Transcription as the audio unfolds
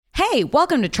Hey,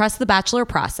 welcome to Trust the Bachelor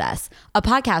Process, a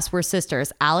podcast where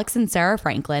sisters Alex and Sarah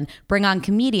Franklin bring on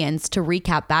comedians to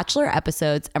recap Bachelor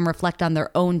episodes and reflect on their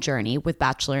own journey with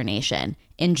Bachelor Nation.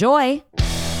 Enjoy!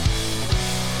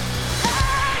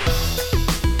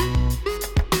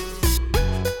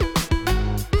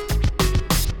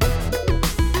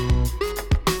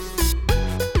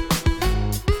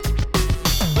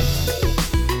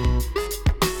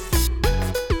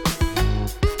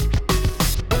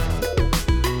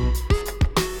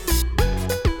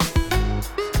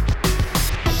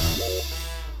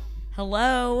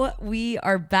 Hello, we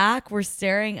are back. We're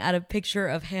staring at a picture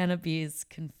of Hannah B's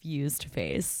confused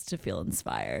face to feel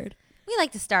inspired. We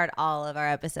like to start all of our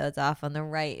episodes off on the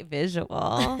right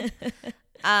visual.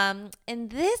 In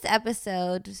this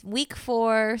episode, week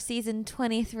 4, season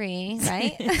 23,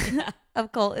 right?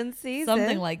 Of Colton's season.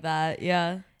 Something like that,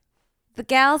 yeah. The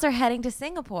gals are heading to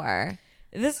Singapore.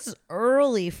 This is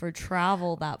early for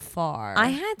travel that far. I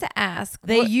had to ask.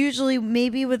 They usually,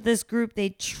 maybe with this group, they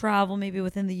travel maybe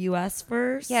within the U.S.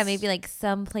 first. Yeah, maybe like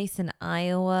someplace in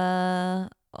Iowa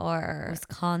or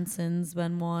Wisconsin's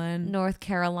been one. North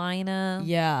Carolina.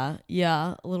 Yeah.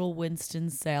 A little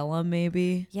Winston-Salem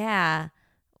maybe. Yeah.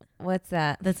 What's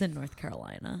that? That's in North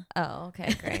Carolina. Oh,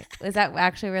 okay, great. Is that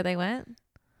actually where they went?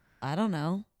 I don't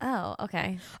know. Oh,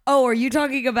 okay. Oh, are you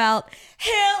talking about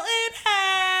Hilton Head?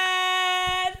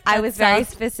 I was very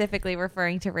specifically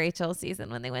referring to Rachel's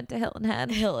season when they went to Hilton Head.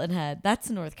 Hilton Head. That's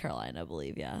North Carolina, I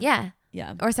believe. Yeah.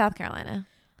 Yeah. Or South Carolina.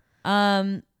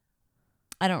 I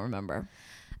don't remember.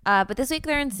 But this week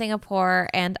they're in Singapore,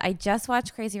 and I just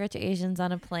watched Crazy Rich Asians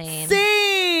on a plane.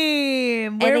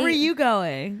 Same. Where were you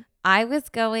going? I was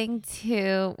going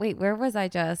to where was I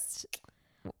just?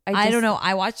 I don't know.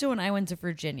 I watched it when I went to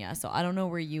Virginia, so I don't know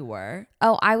where you were.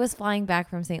 Oh, I was flying back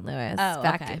from St. Louis.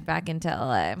 Okay. Back into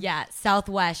LA. Yeah,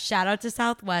 Southwest. Shout out to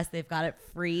Southwest. They've got it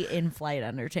free in-flight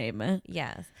entertainment.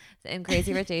 Yes. And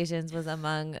Crazy Rich Asians was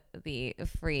among the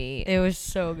free. It was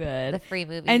so good. The free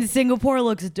movies. And Singapore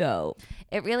looks dope.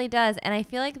 It really does. And I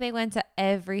feel like they went to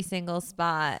every single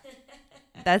spot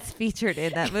that's featured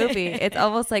in that movie. It's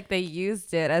almost like they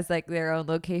used it as like their own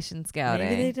location scouting.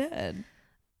 Maybe they did.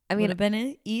 I mean, would have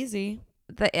been easy.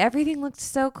 Everything looked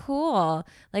so cool.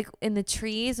 Like in the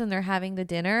trees when they're having the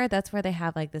dinner, that's where they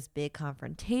have like this big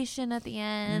confrontation at the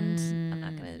end. I'm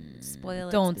not going to spoil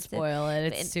it. Don't spoil it.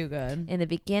 It's too good. In the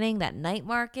beginning, that night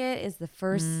market is the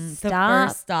first stop. The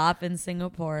first stop in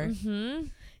Singapore. Mm-hmm.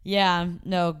 Yeah.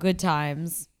 No, good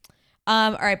times.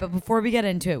 All right. But before we get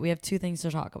into it, we have 2 things to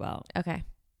talk about. Okay.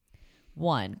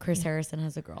 1, Chris Harrison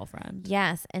has a girlfriend.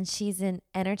 Yes, and she's an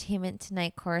Entertainment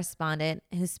Tonight correspondent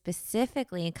who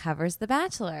specifically covers The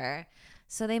Bachelor.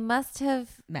 So they must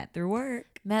have met through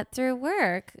work.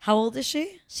 How old is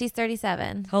she? She's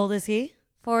 37. How old is he?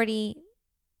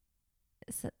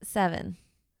 47.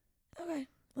 Okay.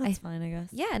 That's fine, I guess.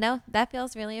 Yeah, no, that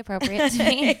feels really appropriate to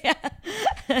me.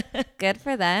 Good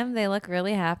for them. They look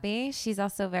really happy. She's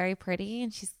also very pretty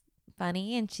and she's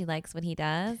funny and she likes what he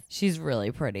does. She's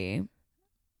really pretty.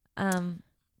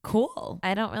 Cool.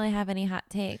 I don't really have any hot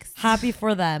takes. Happy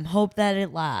for them. Hope that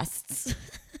it lasts.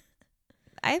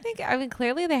 I mean,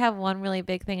 clearly they have one really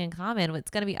big thing in common.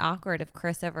 It's going to be awkward if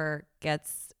Chris ever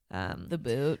gets the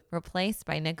boot replaced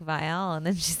by Nick Viall, and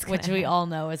then which we all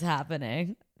know is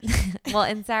happening. Well,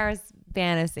 in Sarah's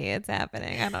fantasy, it's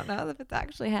happening. I don't know if it's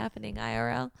actually happening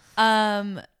IRL.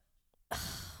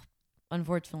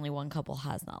 Unfortunately, one couple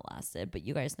has not lasted, but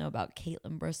you guys know about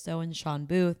Caitlin Bristow and Sean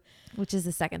Booth, which is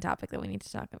the second topic that we need to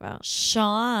talk about.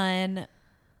 Sean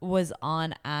was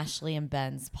on Ashley and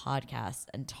Ben's podcast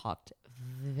and talked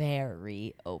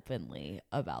very openly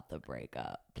about the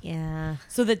breakup. Yeah.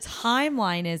 So the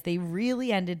timeline is they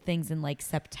really ended things in like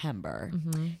September.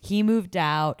 Mm-hmm. He moved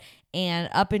out, and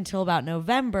up until about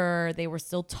November, they were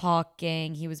still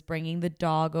talking. He was bringing the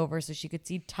dog over so she could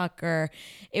see Tucker.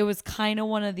 It was kind of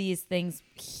one of these things.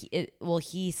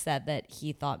 He said that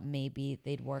he thought maybe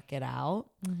they'd work it out.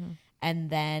 Mm-hmm.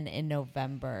 And then in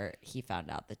November, he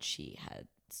found out that she had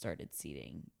started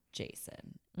seeing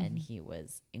Jason, and he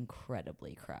was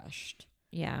incredibly crushed.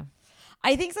 Yeah.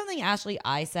 I think something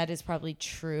I said is probably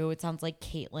true. It sounds like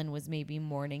Caitlin was maybe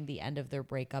mourning the end of their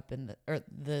breakup or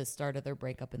the start of their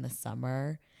breakup in the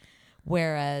summer,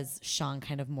 whereas Sean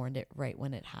kind of mourned it right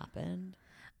when it happened.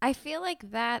 I feel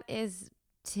like that is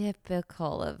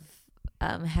typical of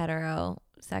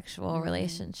heterosexual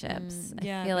relationships.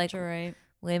 Yeah, I feel like you're right.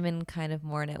 Women kind of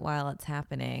mourn it while it's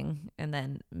happening, and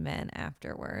then men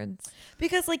afterwards.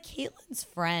 Because like Caitlin's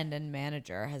friend and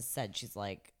manager has said, she's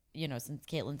like, you know, since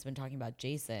Caitlin's been talking about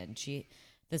Jason, she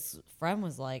this friend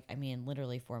was like, I mean,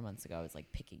 literally 4 months ago, I was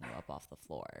like picking you up off the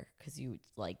floor because you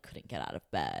like couldn't get out of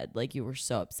bed. Like you were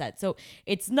so upset. So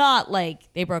it's not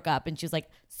like they broke up and she was like,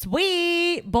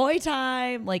 sweet boy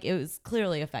time. Like it was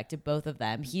clearly affected both of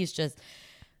them.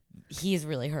 He's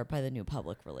really hurt by the new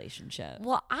public relationship.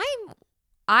 Well,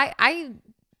 I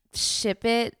ship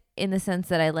it in the sense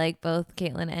that I like both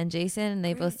Caitlyn and Jason, and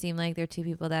they both seem like they're two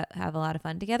people that have a lot of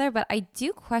fun together. But I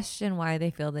do question why they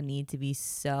feel the need to be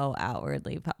so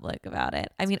outwardly public about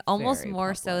it. I mean, almost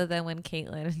more so than when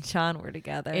Caitlyn and Sean were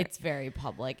together. It's very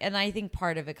public. And I think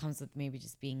part of it comes with maybe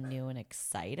just being new and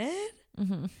excited.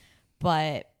 Mm-hmm.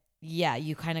 But yeah,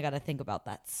 you kind of got to think about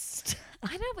that stuff.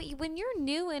 I know, but when you're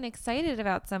new and excited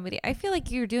about somebody, I feel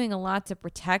like you're doing a lot to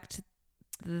protect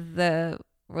the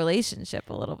relationship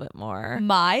a little bit more.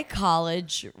 My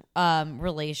college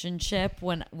relationship,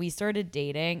 when we started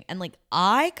dating, and like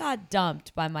I got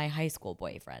dumped by my high school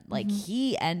boyfriend. Like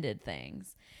he ended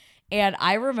things. And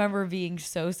I remember being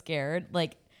so scared.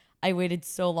 Like I waited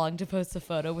so long to post a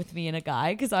photo with me and a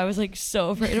guy because I was like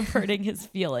so afraid of hurting his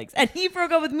feelings. And he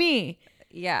broke up with me.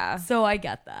 Yeah. So I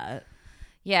get that.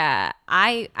 Yeah.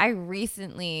 I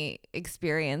recently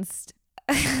experienced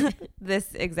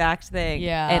this exact thing.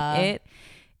 Yeah. And it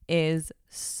is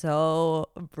so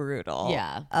brutal.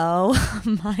 Yeah. Oh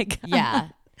my God. Yeah.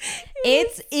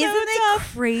 Isn't it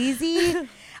crazy?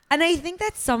 And I think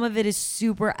that some of it is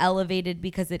super elevated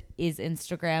because it is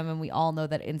Instagram and we all know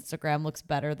that Instagram looks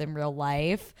better than real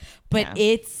life. But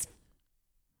it's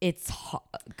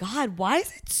God, why is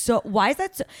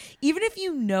that so, even if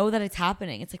you know that it's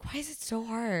happening, it's like, why is it so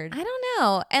hard? I don't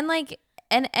know.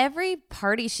 And every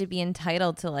party should be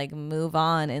entitled to like move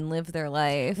on and live their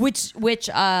life. Which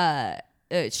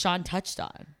Sean touched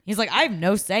on. He's like, I have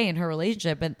no say in her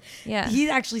relationship. And he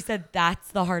actually said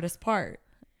that's the hardest part.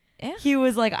 Yeah. He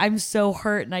was like, I'm so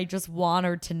hurt and I just want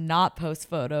her to not post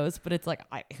photos. But it's like,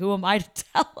 who am I to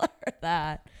tell her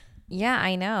that? Yeah,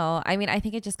 I know. I mean, I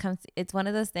think it just comes. It's one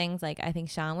of those things. Like, I think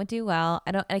Sean would do well.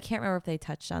 I can't remember if they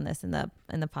touched on this in the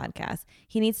podcast.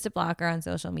 He needs to block her on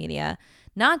social media,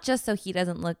 not just so he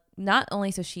doesn't look. Not only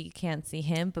so she can't see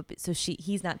him, but so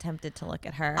he's not tempted to look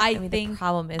at her. I mean, think the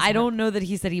problem is I don't know that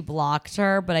he said he blocked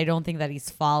her, but I don't think that he's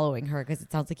following her because it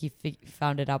sounds like he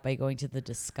found it out by going to the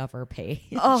Discover page.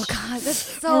 Oh God, that's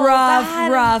so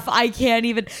rough. I can't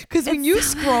even because when you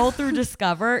scroll through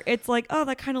Discover, it's like, oh,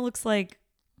 that kind of looks like.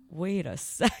 Wait a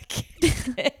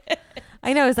second.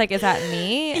 I know. It's like, is that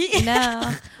me? Yeah.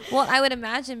 No. Well, I would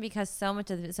imagine because so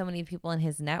many people in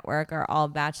his network are all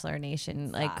Bachelor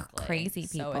Nation, like crazy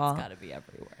people. So it's got to be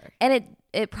everywhere. And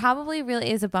it probably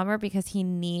really is a bummer because he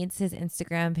needs his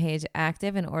Instagram page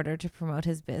active in order to promote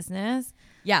his business.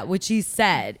 Yeah, which he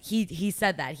said. He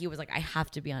said that. He was like, I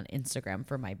have to be on Instagram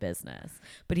for my business.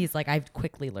 But he's like, I've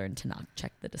quickly learned to not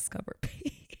check the Discover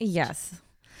page. Yes.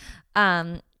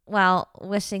 Well,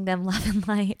 wishing them love and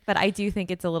light, but I do think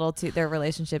it's a little too, their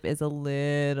relationship is a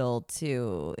little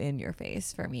too in your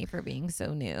face for me for being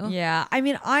so new. Yeah. I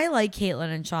mean, I like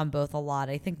Caitlyn and Sean both a lot.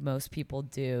 I think most people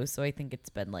do. So I think it's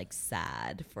been like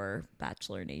sad for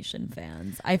Bachelor Nation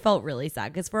fans. I felt really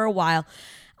sad because for a while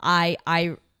I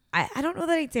don't know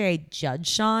that I'd say I judged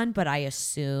Sean, but I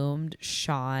assumed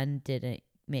Sean didn't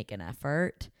make an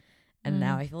effort. And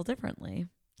now I feel differently.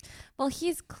 Well,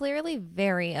 he's clearly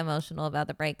very emotional about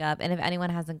the breakup. And if anyone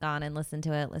hasn't gone and listened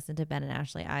to it, listen to Ben and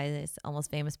Ashley I's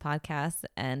Almost Famous podcast.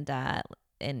 And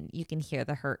you can hear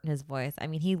the hurt in his voice. I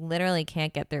mean, he literally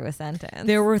can't get through a sentence.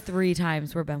 There were 3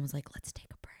 times where Ben was like, let's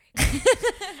take a break.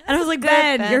 And I was like,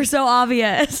 Ben, you're so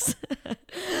obvious.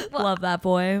 Well, love that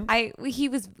boy.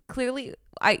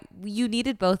 You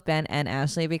needed both Ben and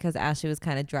Ashley because Ashley was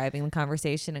kind of driving the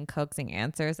conversation and coaxing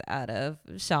answers out of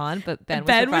Sean, but Ben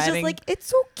was just like,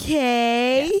 it's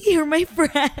okay. Yeah. You're my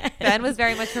friend. Ben was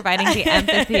very much providing the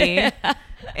empathy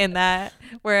in that.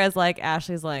 Whereas like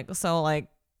Ashley's like, so like,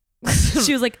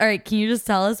 she was like, all right, can you just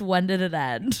tell us when did it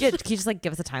end? Yeah, can you just like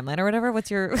give us a timeline or whatever?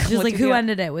 She's like, who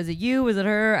ended it? Was it you? Was it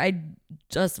her? I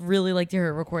just really like to hear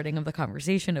a recording of the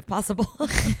conversation if possible.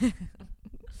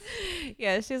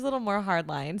 Yeah, she's a little more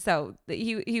hardline. So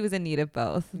he was in need of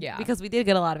both. Yeah. Because we did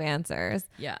get a lot of answers.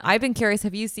 Yeah. I've been curious.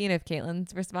 Have you seen if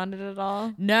Caitlyn's responded at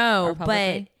all? No,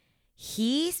 but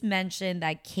he's mentioned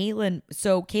that Caitlyn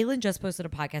just posted a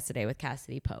podcast today with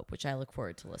Cassidy Pope, which I look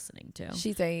forward to listening to.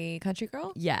 She's a country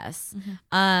girl? Yes.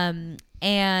 Mm-hmm.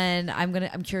 And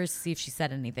I'm curious to see if she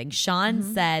said anything. Sean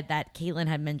said that Caitlyn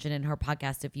had mentioned in her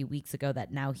podcast a few weeks ago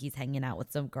that now he's hanging out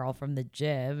with some girl from the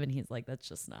gym, and he's like, that's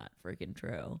just not freaking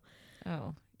true.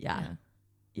 Oh. Yeah.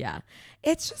 Yeah.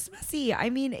 It's just messy. I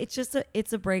mean,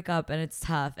 it's a breakup and it's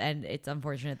tough and it's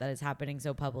unfortunate that it's happening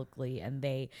so publicly. And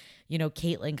they,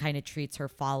 Caitlyn kind of treats her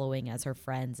following as her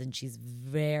friends and she's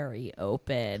very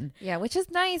open. Yeah, which is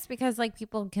nice because like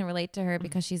people can relate to her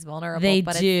because she's vulnerable. They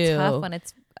but do. It's tough when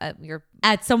it's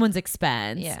at someone's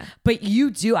expense. Yeah. But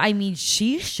you do. I mean,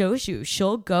 she shows you.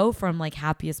 She'll go from like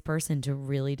happiest person to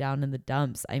really down in the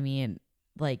dumps. I mean,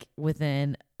 like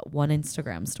within one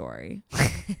Instagram story.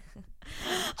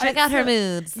 Check out her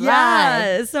moods.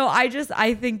 Yeah. Live. So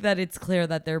I think that it's clear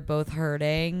that they're both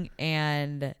hurting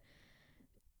and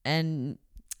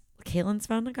Caitlyn's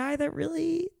found a guy that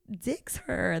really digs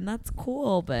her and that's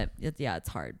cool. But it's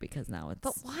hard because now it's.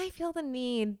 But why feel the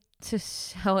need to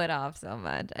show it off so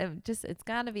much? It's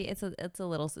gotta be. It's a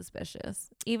little suspicious.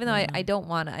 Even though I don't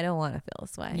want to feel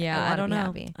this way. Yeah, I don't know.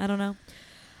 Happy. I don't know.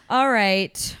 All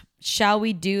right, shall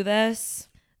we do this?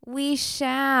 We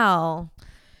shall.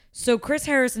 So Chris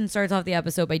Harrison starts off the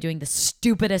episode by doing the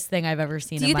stupidest thing I've ever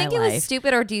seen in my life. Do you think it was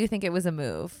stupid or do you think it was a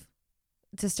move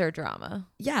to stir drama?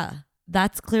 Yeah,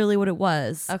 that's clearly what it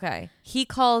was. Okay. He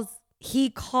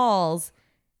calls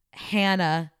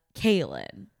Hannah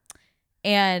Caitlyn.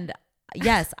 And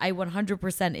yes, I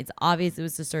 100%, it's obvious it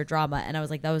was to stir drama. And I was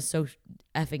like, that was so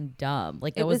effing dumb.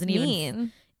 Like that wasn't even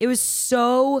mean. It was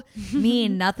so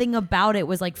mean. Nothing about it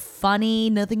was like funny.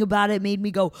 Nothing about it made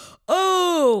me go,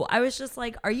 oh. I was just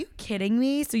like, are you kidding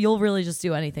me? So you'll really just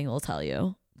do anything we'll tell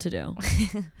you to do.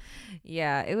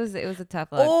 Yeah, it was a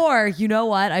tough look. Or you know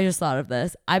what? I just thought of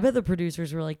this. I bet the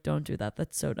producers were like, don't do that.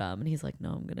 That's so dumb. And he's like,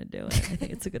 no, I'm going to do it. I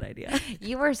think it's a good idea.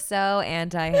 You were so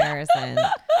anti-Harrison.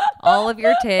 All of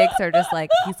your takes are just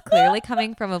like, he's clearly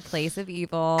coming from a place of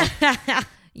evil.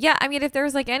 Yeah, I mean, if there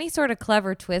was like any sort of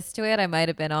clever twist to it, I might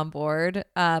have been on board.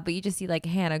 But you just see like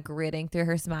Hannah gritting through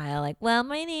her smile, like, well,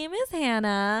 my name is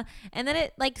Hannah. And then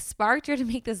it like sparked her to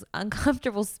make this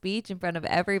uncomfortable speech in front of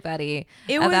everybody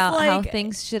about how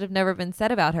things should have never been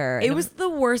said about her. It was the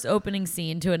worst opening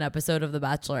scene to an episode of The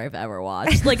Bachelor I've ever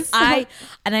watched. Like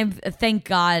I'm thank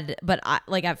God, but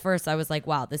like at first I was like,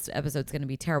 wow, this episode's going to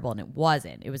be terrible. And it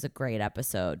wasn't. It was a great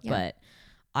episode, but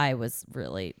I was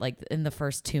really like in the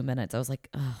first 2 minutes, I was like,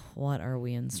 oh, what are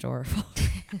we in store for?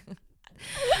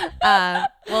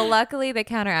 Well, luckily they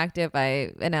counteracted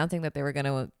by announcing that they were going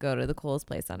to go to the coolest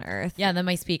place on earth. Yeah. And then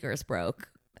my speakers broke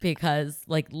because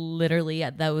like literally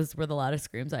those were the loudest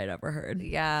screams I'd ever heard.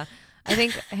 Yeah. I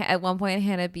think at one point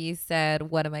Hannah B said,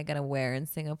 what am I going to wear in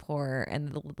Singapore? And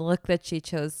the look that she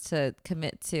chose to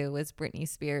commit to was Britney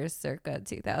Spears circa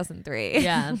 2003.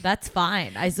 Yeah, that's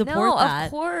fine. I support that. Of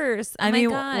course. I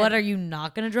mean, what, are you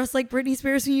not going to dress like Britney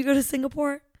Spears when you go to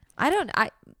Singapore?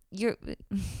 You're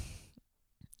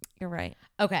right.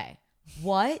 Okay.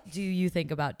 What do you think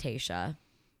about Tayshia?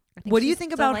 What do you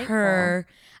think about her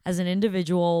as an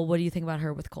individual? What do you think about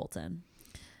her with Colton?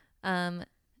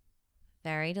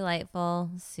 Very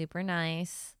delightful, super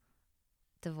nice,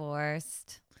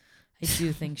 divorced. I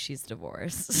do think she's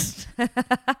divorced.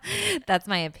 That's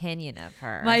my opinion of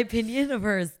her. My opinion of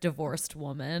her is divorced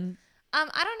woman.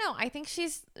 I don't know. I think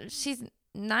she's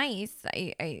nice.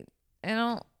 I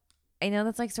know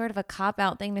that's like sort of a cop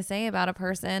out thing to say about a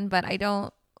person, but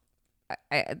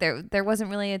there wasn't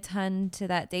really a ton to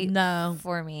that date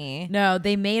for me. No,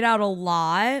 they made out a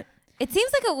lot. It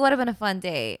seems like it would have been a fun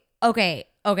date. Okay.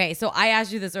 So I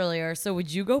asked you this earlier. So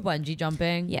would you go bungee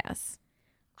jumping? Yes.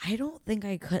 I don't think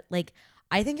I could. Like,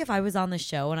 I think if I was on the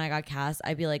show and I got cast,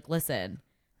 I'd be like, listen,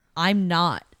 I'm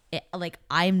not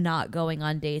going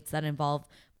on dates that involve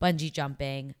bungee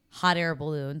jumping, hot air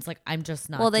balloons. Like, I'm just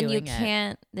not. Well, then you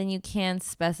can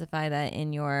specify that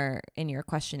in your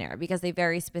questionnaire because they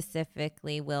very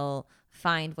specifically will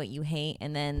find what you hate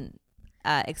and then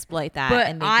exploit that. But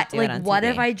and make you do it on what TV.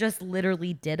 if I just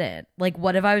literally didn't? Like,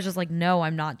 what if I was just like, no,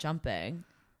 I'm not jumping?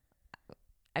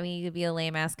 I mean, you could be a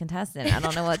lame ass contestant. I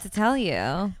don't know what to tell you.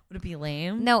 Would it be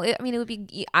lame? No, it would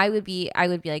be. I would be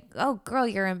like, oh, girl,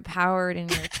 you're empowered in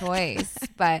your choice.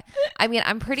 But I mean,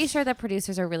 I'm pretty sure that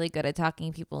producers are really good at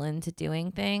talking people into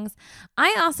doing things.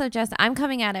 I'm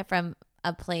coming at it from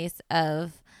a place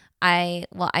of I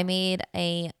made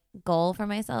a goal for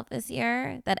myself this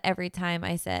year that every time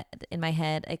I said in my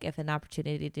head, like if an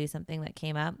opportunity to do something that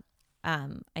came up,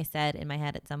 I said in my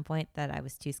head at some point that I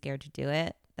was too scared to do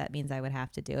it. That means I would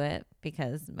have to do it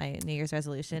because my New Year's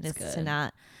resolution is to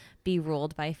not be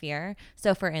ruled by fear.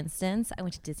 So for instance, I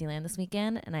went to Disneyland this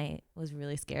weekend and I was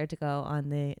really scared to go on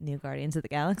the new Guardians of the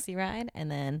Galaxy ride. And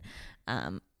then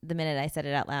the minute I said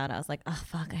it out loud, I was like, oh,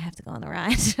 fuck, I have to go on the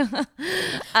ride.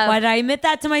 Why did I admit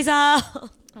that to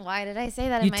myself? Why did I say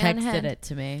that in my own head? You texted it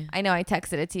to me. I know, I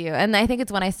texted it to you. And I think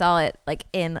it's when I saw it like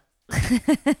in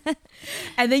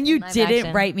And then you Live didn't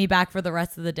action. write me back for the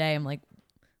rest of the day. I'm like,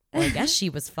 well, I guess she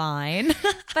was fine.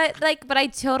 But I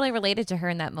totally related to her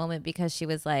in that moment because she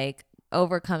was like,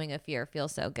 overcoming a fear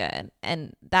feels so good,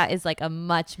 and that is like a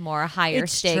much more higher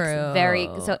It's stakes. true. Very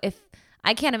so if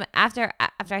I can't after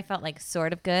I felt like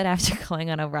sort of good after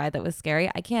going on a ride that was scary.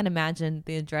 I can't imagine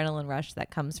the adrenaline rush that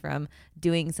comes from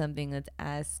doing something that's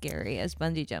as scary as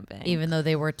bungee jumping. Even though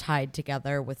they were tied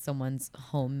together with someone's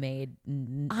homemade,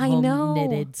 I know.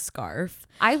 knitted scarf.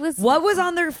 What was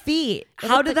on their feet?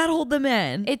 How looked did that hold them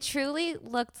in? It truly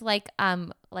looked like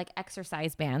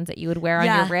exercise bands that you would wear on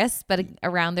Yeah. your wrists, but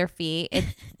around their feet. It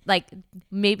like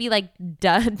maybe like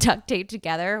duct taped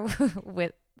together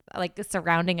with like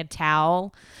surrounding a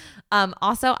towel.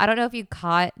 Also, I don't know if you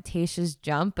caught Tayshia's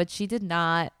jump, but she did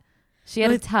not. She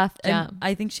had a tough jump.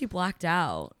 I think she blacked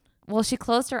out. Well, she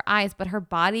closed her eyes, but her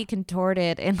body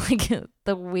contorted in like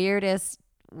the weirdest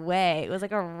way. It was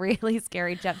like a really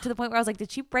scary jump to the point where I was like,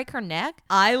 did she break her neck?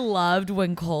 I loved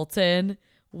when Colton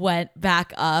went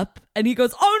back up and he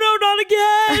goes, "Oh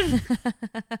no, not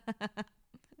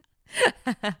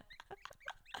again!"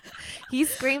 He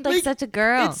screamed like such a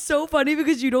girl. It's so funny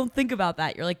because you don't think about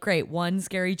that. You're like, great, one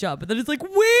scary jump. But then it's like,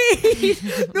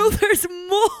 wait, no, there's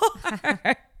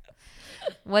more.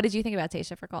 What did you think about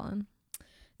Tayshia for Colton?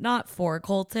 Not for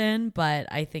Colton, but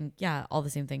I think, yeah, all the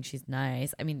same thing. She's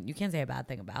nice. I mean, you can't say a bad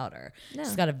thing about her. No.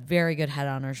 She's got a very good head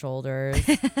on her shoulders.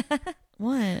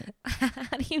 What?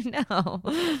 How do you know?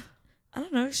 I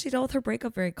don't know. She dealt with her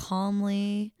breakup very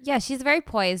calmly. Yeah, she's a very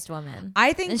poised woman.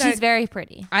 I think And that she's very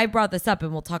pretty. I brought this up,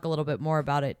 and we'll talk a little bit more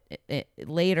about it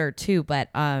later too. But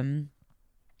I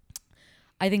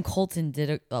think Colton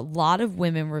did a lot of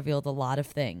women revealed a lot of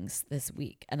things this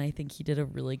week, and I think he did a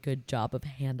really good job of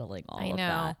handling all of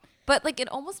that. But like it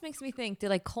almost makes me think, did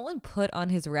like Colton put on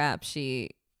his rap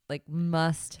sheet like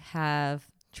must have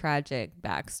tragic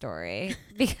backstory?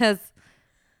 Because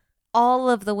all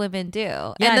of the women do.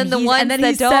 Yeah, and then the he's- ones and then that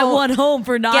he sent don't one home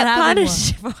for not get having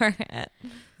punished one. for it.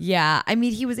 Yeah, I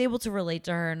mean, he was able to relate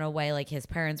to her in a way like his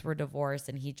parents were divorced,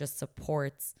 and he just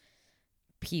supports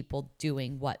people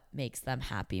doing what makes them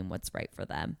happy and what's right for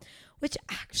them, which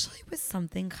actually was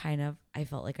something kind of I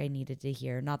felt like I needed to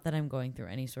hear. Not that I'm going through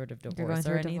any sort of divorce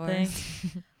or anything,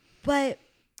 but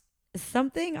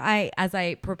something as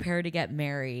I prepare to get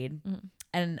married.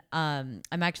 And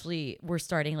we're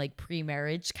starting like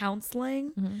pre-marriage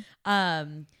counseling.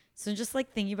 So just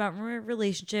like thinking about my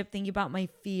relationship, thinking about my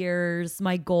fears,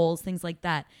 my goals, things like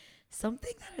that.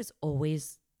 Something that has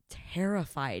always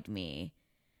terrified me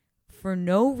for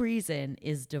no reason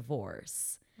is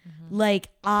divorce. Like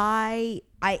I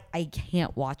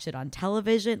can't watch it on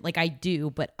television. Like I do,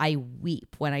 but I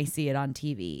weep when I see it on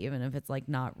TV, even if it's like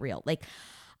not real. Like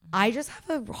I just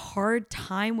have a hard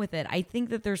time with it. I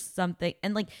think that there's something,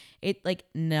 and like it, like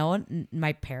no one,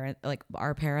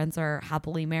 our parents are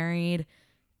happily married.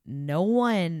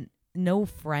 No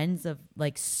friends of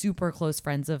like super close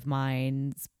friends of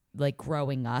mine, like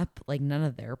growing up, like none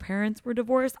of their parents were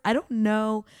divorced. I don't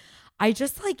know. I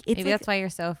just like it's Maybe like, that's why you're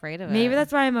so afraid of it. maybe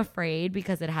that's why I'm afraid,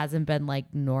 because it hasn't been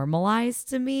like normalized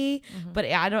to me. But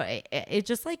I don't. It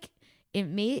just like it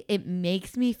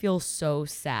makes me feel so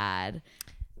sad.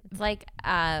 It's like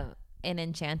in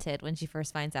Enchanted when she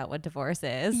first finds out what divorce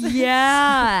is.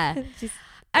 Yeah. She's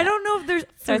I don't know if there's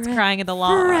starts crying at the law.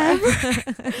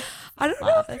 forever. I don't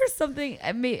know if there's something.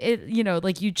 I mean,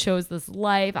 like you chose this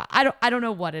life. I don't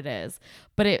know what it is,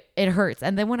 but it hurts.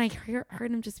 And then when I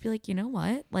heard him just be like, you know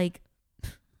what, like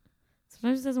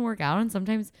sometimes it doesn't work out, and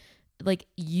sometimes like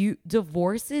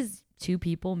divorce is two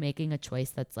people making a choice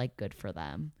that's like good for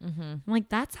them. I'm like,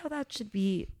 that's how that should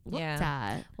be looked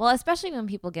at. Well, especially when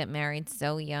people get married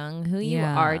so young, who you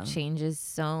are changes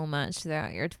so much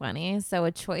throughout your 20s. So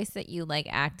a choice that you like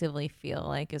actively feel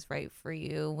like is right for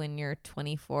you when you're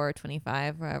 24,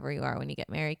 25, wherever you are when you get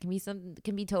married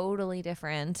can be totally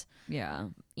different. Yeah.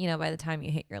 By the time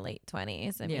you hit your late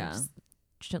 20s. I mean,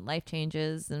 just life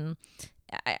changes, and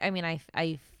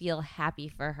I feel happy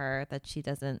for her that she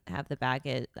doesn't have the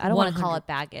baggage. I don't want to call it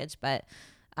baggage, but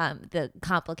the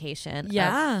complication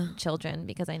of children,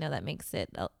 because I know that makes it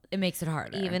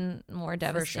harder, even more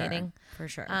devastating. For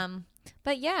sure.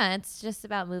 But yeah, it's just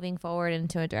about moving forward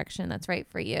into a direction that's right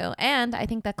for you. And I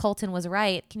think that Colton was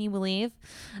right. Can you believe?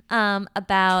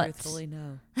 About Truthfully,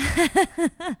 no.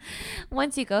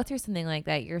 Once you go through something like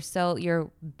that,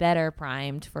 you're better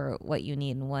primed for what you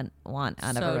need and want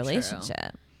out of a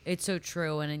relationship. It's so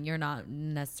true, and you're not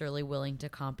necessarily willing to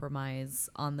compromise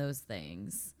on those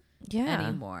things.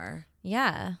 anymore.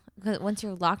 Yeah. Because once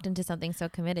you're locked into something so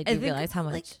committed, I you think realize how it's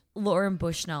much. like Lauren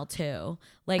Bushnell too.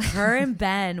 Like her and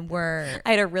Ben were.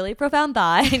 I had a really profound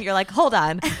thought, and you're like, hold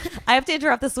on. I have to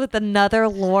interrupt this with another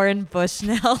Lauren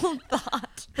Bushnell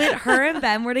thought. But her and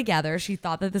Ben were together. She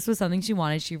thought that this was something she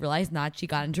wanted. She realized not. She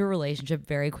got into a relationship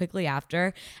very quickly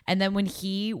after. And then when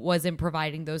he wasn't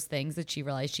providing those things that she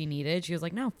realized she needed, she was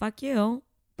like, no, fuck you.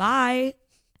 Bye.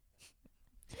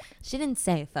 She didn't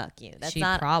say fuck you. That's She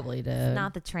not probably did.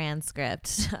 not the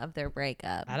transcript of their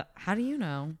breakup. How do you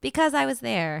know? Because I was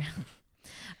there.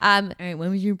 All right,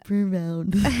 when was your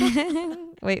profound?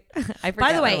 Wait, I forgot.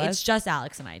 By the what way, it was. it's just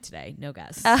Alex and I today. No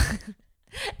guests.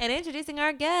 And introducing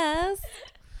our guests,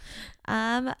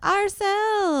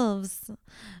 ourselves.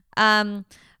 I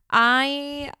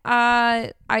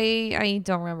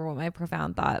don't remember what my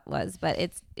profound thought was, but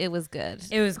it was good.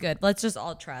 It was good. Let's just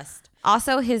all trust.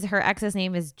 Also, her ex's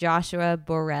name is Joshua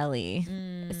Borelli.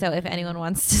 So if anyone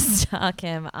wants to stalk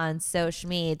him on social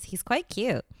medias, he's quite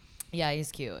cute. Yeah,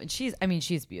 he's cute. And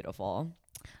she's beautiful.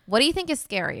 What do you think is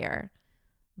scarier?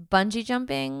 Bungee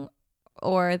jumping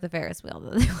or the Ferris wheel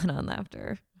that they went on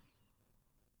after?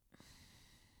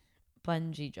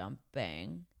 Bungee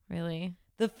jumping. Really?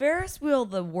 The Ferris wheel,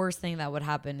 the worst thing that would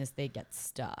happen is they get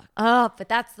stuck. Oh, but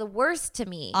that's the worst to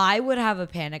me. I would have a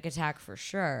panic attack for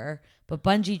sure. But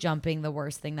bungee jumping, the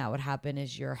worst thing that would happen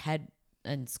is your head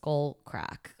and skull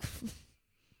crack.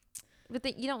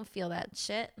 But you don't feel that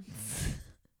shit.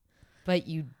 But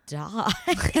you die.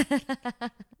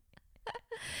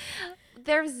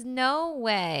 There's no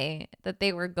way that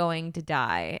they were going to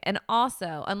die. And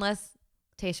also, unless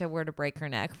Tayshia were to break her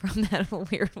neck from that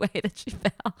weird way that she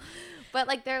fell. But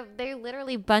like they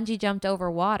literally bungee jumped over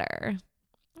water.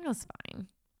 It was fine.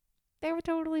 They were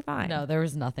totally fine. No, there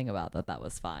was nothing about that. That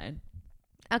was fine.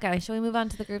 Okay, shall we move on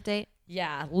to the group date?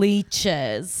 Yeah,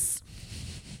 leeches.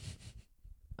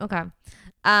 Okay.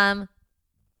 I'm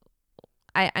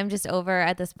just over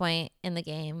at this point in the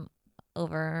game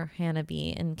over Hannah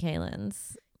B and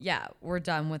Kaylin's. Yeah, we're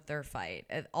done with their fight.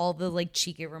 All the like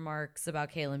cheeky remarks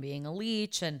about Kaylin being a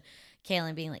leech and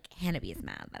Kaylin being like, Hannah B is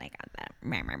mad that I got that.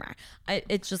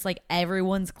 It's just like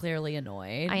everyone's clearly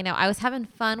annoyed. I know. I was having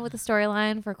fun with the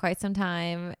storyline for quite some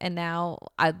time, and now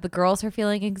the girls are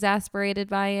feeling exasperated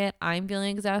by it. I'm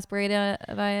feeling exasperated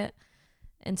by it,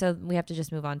 and so we have to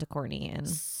just move on to Courtney and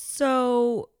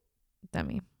So,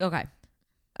 Demi. okay.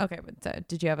 Okay, but so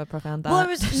did you have a profound thought? Well,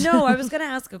 I was going to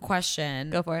ask a question.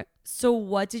 Go for it. So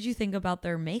what did you think about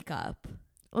their makeup?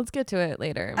 Let's get to it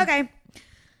later. Okay.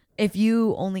 If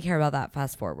you only care about that,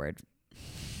 fast forward.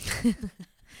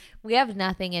 We have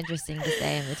nothing interesting to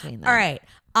say in between them. All right.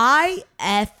 I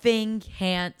effing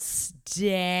can't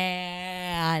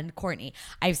stand Courtney.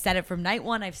 I've said it from night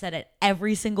one. I've said it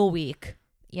every single week.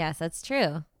 Yes, that's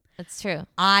true. That's true.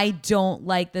 I don't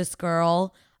like this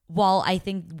girl. While I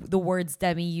think the words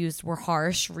Demi used were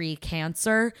harsh,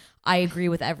 cancer, I agree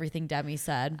with everything Demi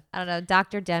said. I don't know.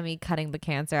 Dr. Demi cutting the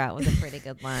cancer out was a pretty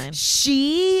good line.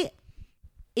 She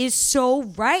is so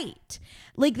right.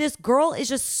 Like, this girl is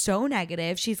just so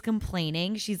negative. She's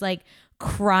complaining. She's like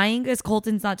crying because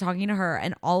Colton's not talking to her,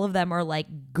 and all of them are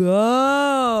like,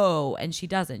 go. And she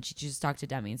doesn't. She just talked to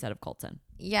Demi instead of Colton.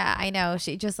 Yeah, I know.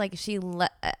 She just like she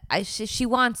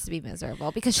wants to be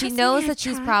miserable because she knows that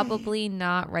she's probably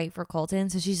not right for Colton,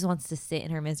 so she just wants to sit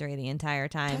in her misery the entire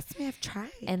time. Trust me, I've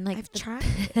tried. And like I've tried.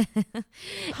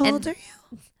 How old are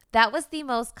you? That was the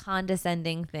most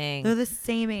condescending thing They're the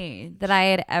same age. that I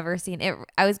had ever seen.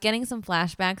 I was getting some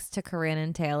flashbacks to Corinne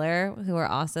and Taylor, who are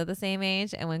also the same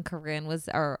age, and when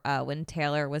when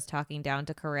Taylor was talking down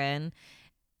to Corinne.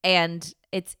 And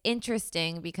it's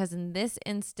interesting because in this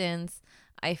instance,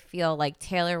 I feel like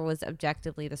Taylor was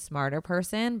objectively the smarter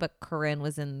person, but Corinne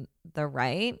was in the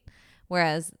right.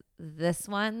 Whereas this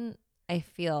one, I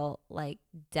feel like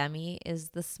Demi is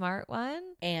the smart one.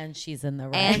 And she's in the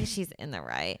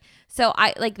right. So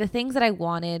I like the things that I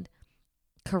wanted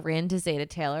Corinne to say to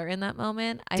Taylor in that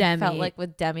moment. I felt like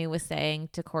what Demi was saying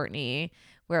to Courtney,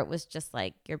 where it was just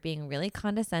like, you're being really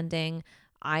condescending.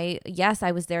 Yes,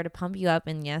 I was there to pump you up,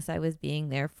 and yes, I was being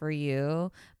there for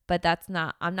you, but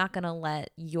I'm not going to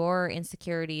let your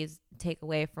insecurities take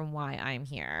away from why I'm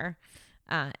here,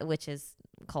 which is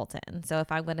Colton. So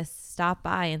if I'm going to stop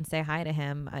by and say hi to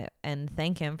him and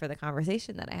thank him for the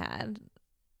conversation that I had,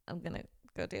 I'm going to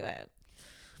go do it.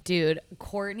 Dude,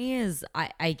 Courtney is,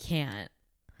 I can't.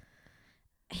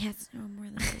 He has no more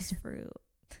than this fruit.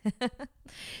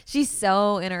 She's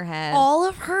so in her head. All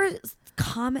of her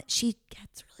comments, she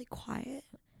gets really quiet.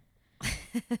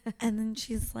 And then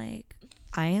she's like,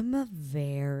 I am a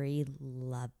very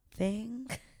loving,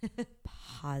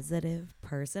 positive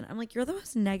person. I'm like, you're the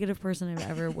most negative person I've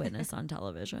ever witnessed on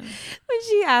television. When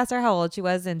she asked her how old she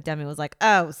was, and Demi was like,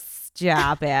 "Oh,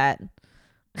 stop it."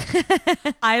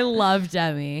 I love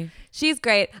Demi. She's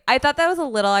great. I thought that was a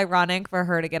little ironic for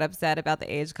her to get upset about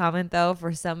the age comment, though.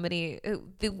 For somebody,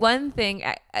 the one thing,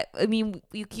 I mean,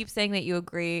 you keep saying that you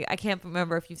agree. I can't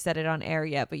remember if you've said it on air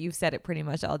yet, but you've said it pretty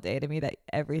much all day to me that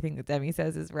everything that Demi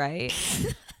says is right.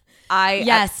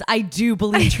 I do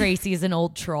believe Tracy is an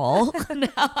old troll. No,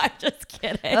 I'm just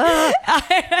kidding.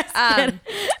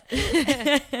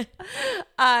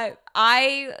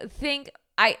 I think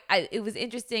it was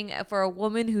interesting for a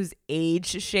woman who's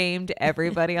age shamed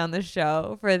everybody on the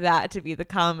show for that to be the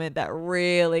comment that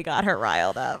really got her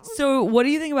riled up. So what do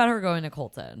you think about her going to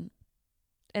Colton?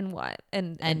 And what?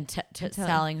 And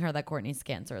telling her that Courtney's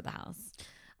cancer at the house?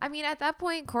 I mean, at that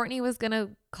point, Courtney was going to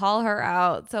call her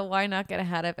out. So why not get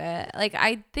ahead of it? Like,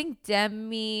 I think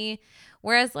Demi,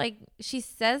 whereas like she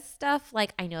says stuff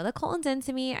like, I know that Colton's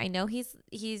into me. I know he's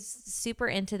super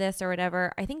into this or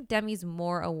whatever. I think Demi's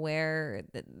more aware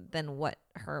than what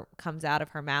comes out of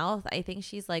her mouth. I think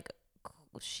she's like,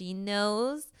 she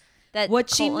knows that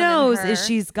what she knows is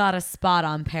she's got a spot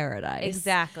on Paradise.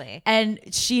 Exactly. And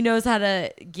she knows how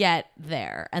to get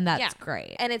there. And that's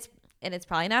great. And it's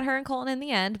probably not her and Colton in the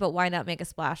end, but why not make a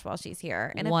splash while she's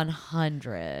here? And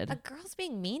 100. A girl's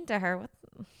being mean to her.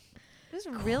 Who's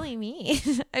really mean?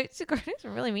 Courtney's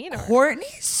really mean to her.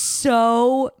 Courtney's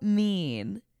so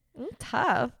mean.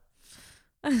 Tough.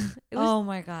 Oh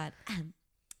my God.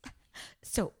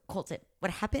 So Colton,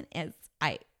 what happened is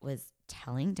I was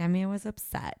telling Demi I was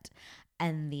upset.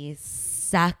 And the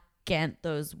second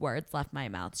those words left my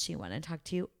mouth, she went and talked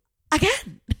to you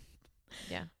again.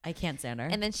 Yeah. I can't stand her.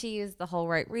 And then she used the whole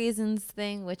right reasons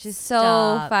thing, which is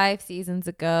so 5 seasons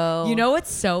ago. You know what's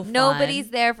so fun? Nobody's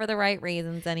there for the right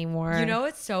reasons anymore. You know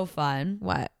what's so fun?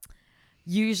 What?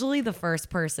 Usually the first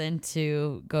person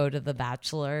to go to The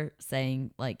Bachelor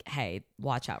saying like, hey,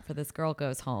 watch out for this girl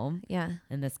goes home. Yeah.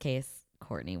 In this case,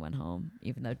 Courtney went home,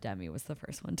 even though Demi was the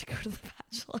first one to go to The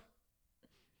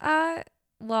Bachelor.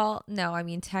 Well, no, I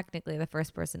mean, technically the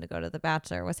first person to go to The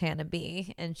Bachelor was Hannah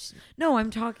B. And no, I'm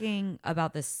talking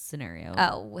about this scenario.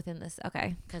 Oh, within this.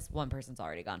 Okay. Because one person's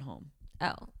already gone home.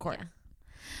 Oh, Court.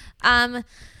 Yeah.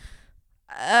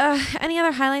 Any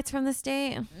other highlights from this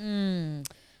date?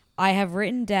 I have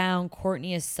written down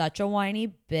Courtney is such a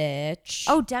whiny bitch.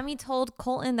 Oh, Demi told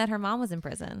Colton that her mom was in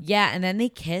prison. Yeah, and then they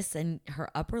kiss and her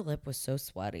upper lip was so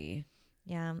sweaty.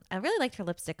 Yeah. I really liked her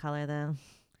lipstick color, though.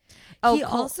 He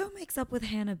also makes up with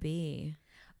Hannah B.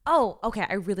 Oh, okay.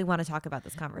 I really want to talk about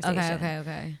this conversation.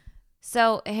 Okay.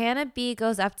 So Hannah B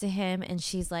goes up to him and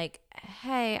she's like,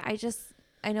 hey,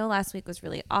 I know last week was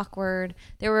really awkward.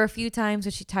 There were a few times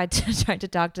when she tried to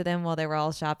talk to them while they were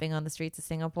all shopping on the streets of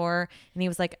Singapore. And he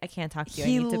was like, I can't talk to you.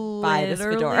 I need to buy this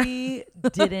fedora. He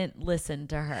didn't listen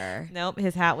to her. Nope.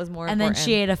 His hat was more important. And then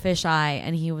she ate a fisheye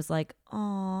and he was like,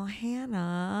 oh,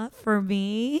 Hannah, for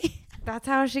me. That's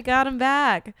how she got him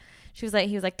back. He was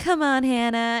like, come on,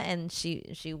 Hannah. And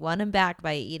she won him back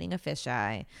by eating a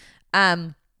fisheye.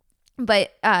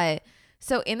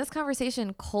 So in this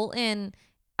conversation, Colton,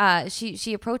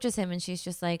 she approaches him and she's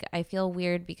just like, I feel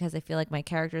weird because I feel like my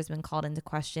character has been called into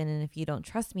question. And if you don't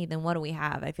trust me, then what do we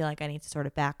have? I feel like I need to sort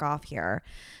of back off here.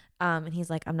 And he's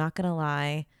like, I'm not going to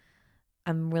lie.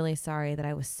 I'm really sorry that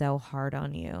I was so hard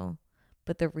on you.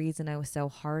 But the reason I was so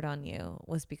hard on you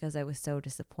was because I was so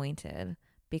disappointed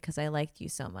because I liked you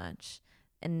so much.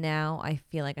 And now I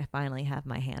feel like I finally have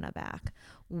my Hannah back,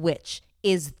 which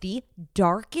is the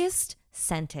darkest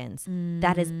sentence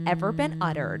that has ever been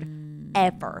uttered,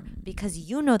 ever. Because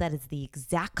you know that is the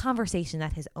exact conversation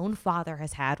that his own father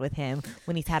has had with him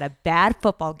when he's had a bad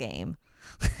football game,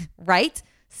 right?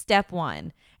 Step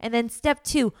 1. And then step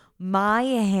 2, my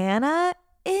Hannah.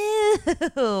 Ew.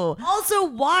 Also,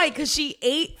 why? Because she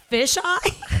ate fish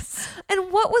eyes?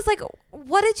 And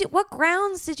what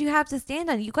grounds did you have to stand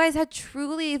on? You guys had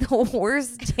truly the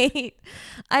worst date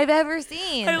I've ever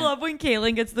seen. I love when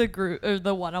Kaylin gets the group or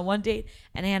the one-on-one date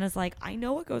and Hannah's like, I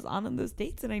know what goes on those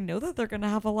dates and I know that they're going to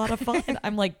have a lot of fun.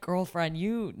 I'm like, girlfriend,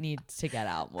 you need to get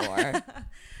out more.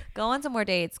 Go on some more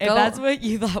dates. If that's what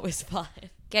you thought was fun.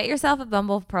 Get yourself a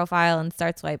Bumble profile and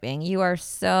start swiping. You are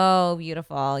so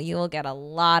beautiful. You will get a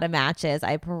lot of matches.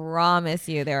 I promise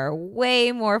you there are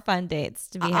way more fun dates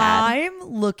to be had. I'm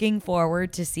looking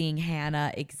forward to seeing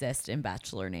Hannah exist in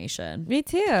Bachelor Nation. Me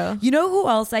too. You know who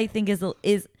else I think is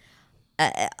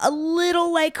a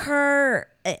little like her?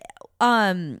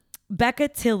 Becca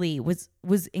Tilley was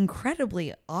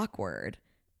incredibly awkward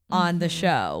on the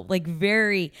show. Like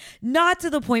very, not to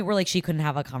the point where like she couldn't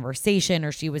have a conversation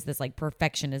or she was this like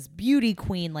perfectionist beauty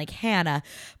queen like Hannah,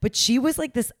 but she was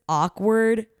like this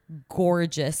awkward,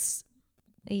 gorgeous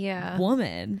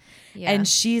woman. Yeah. And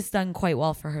she's done quite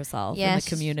well for herself in the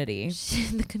community.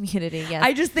 In the community, yes.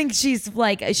 I just think she's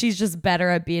just better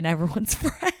at being everyone's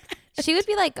friend. She would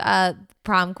be like a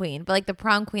prom queen, but like the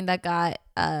prom queen that got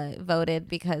voted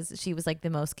because she was like the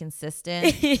most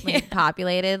consistent, like,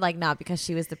 populated, like not because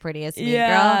she was the prettiest mean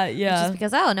girl. Yeah. Just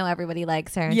because, oh no, everybody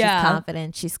likes her and she's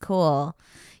confident, she's cool.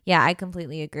 Yeah, I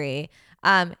completely agree.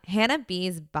 Hannah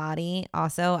B's body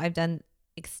also, I've done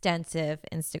extensive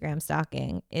Instagram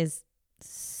stalking, is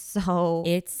so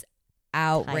it's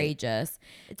outrageous.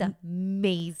 Tight. It's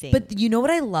amazing. But you know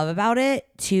what I love about it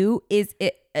too is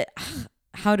it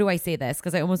how do I say this?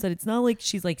 Because I almost said it's not like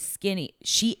she's like skinny.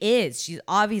 She is. She's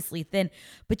obviously thin,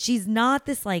 but she's not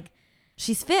this like,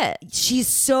 she's fit. She's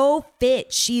so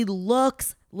fit. She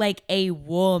looks like a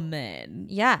woman.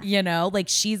 Yeah. You know, like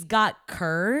she's got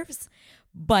curves,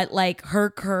 but like her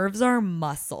curves are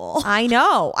muscle. I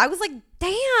know. I was like,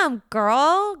 damn,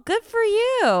 girl, good for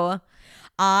you.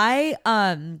 I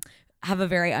have a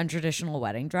very untraditional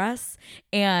wedding dress,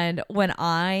 and when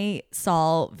I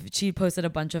saw she posted a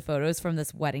bunch of photos from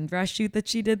this wedding dress shoot that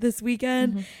she did this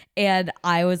weekend, and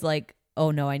I was like,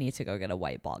 oh no, I need to go get a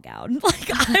white ball gown.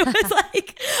 Like I was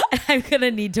like, I'm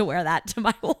gonna need to wear that to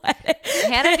my wedding.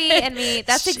 Hannah B and me,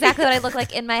 that's exactly what I look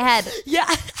like in my head. Yeah,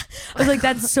 I was like,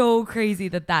 that's so crazy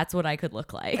that that's what I could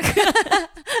look like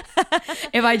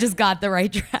if I just got the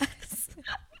right dress.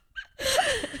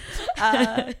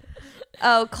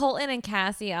 Oh, Colton and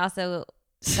Cassie also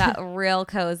got real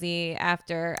cozy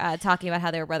after talking about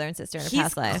how they were brother and sister in a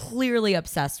past life. He's clearly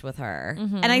obsessed with her.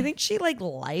 And I think she like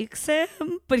likes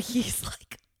him, but he's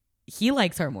like, he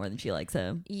likes her more than she likes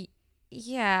him.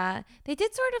 Yeah. They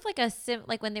did sort of like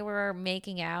like when they were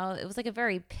making out, it was like a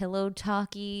very pillow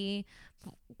talky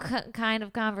kind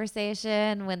of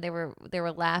conversation when they were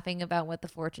laughing about what the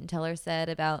fortune teller said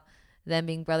about them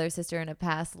being brother sister in a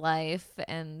past life,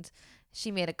 and she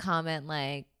made a comment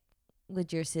like,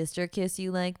 would your sister kiss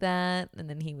you like that? And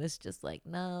then he was just like,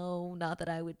 no, not that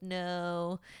I would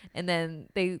know. And then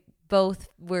they both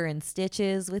were in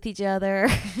stitches with each other.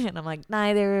 And I'm like,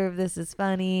 neither of this is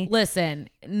funny. Listen,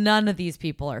 none of these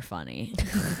people are funny.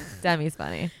 Demi's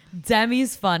funny.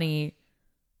 Demi's funny.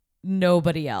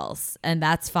 Nobody else. And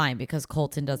that's fine because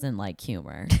Colton doesn't like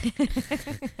humor.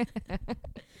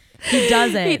 He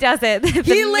doesn't. He doesn't. The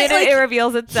minute it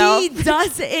reveals itself. He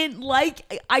doesn't like.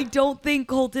 I don't think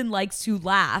Colton likes to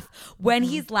laugh. When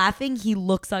he's laughing, he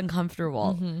looks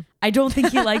uncomfortable. I don't think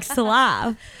he likes to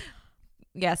laugh.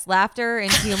 Yes, laughter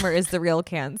and humor is the real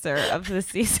cancer of this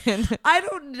season. I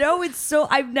don't know. It's so.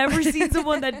 I've never seen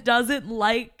someone that doesn't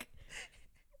like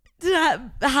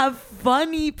to have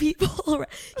funny people.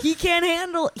 He can't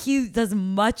handle. He does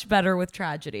much better with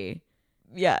tragedy.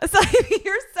 Yes,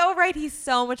 you're so right. He's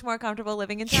so much more comfortable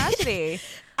living in tragedy.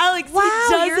 Alex, wow,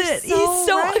 he doesn't. He's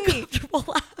so right. uncomfortable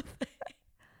laughing.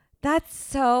 That's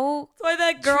so. That's why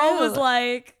that girl was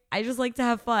like, I just like to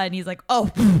have fun. He's like, oh,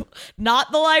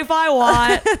 not the life I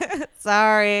want.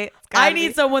 Sorry. I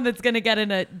need someone that's going to get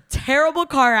in a terrible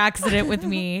car accident with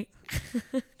me.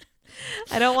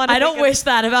 I don't want. I don't wish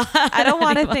that about. I don't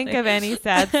want to think of any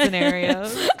sad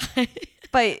scenarios.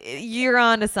 But you're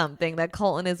on to something that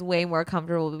Colton is way more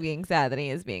comfortable being sad than he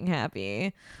is being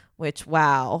happy. Which,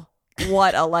 wow,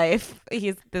 what a life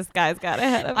this guy's got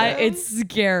ahead of him. It's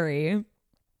scary.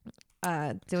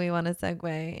 Do we want to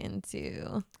segue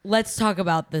into? Let's talk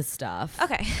about this stuff.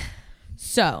 Okay.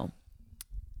 So,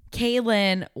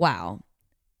 Caelynn, wow,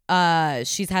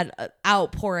 she's had an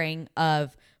outpouring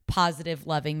of positive,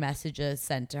 loving messages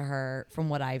sent to her from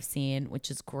what I've seen,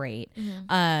 which is great.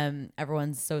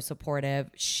 Everyone's so supportive.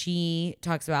 She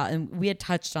talks about, and we had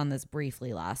touched on this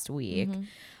briefly last week,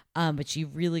 but she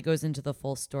really goes into the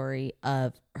full story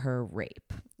of her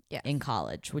rape in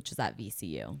college, which is at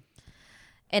VCU.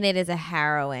 And it is a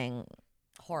harrowing,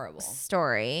 horrible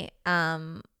story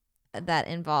that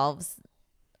involves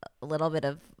a little bit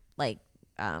of like,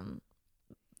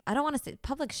 I don't want to say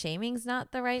public shaming's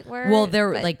not the right word. Well,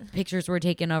 like pictures were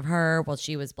taken of her while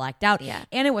she was blacked out. Yeah.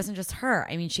 And it wasn't just her.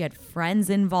 I mean, she had friends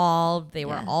involved. They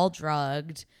were all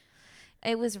drugged.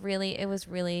 It was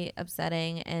really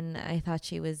upsetting, and I thought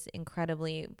she was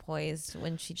incredibly poised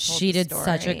when she told She the did story.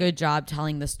 such a good job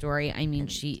telling the story. I mean,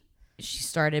 she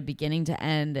started beginning to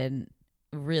end and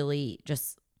really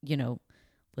just,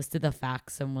 listed the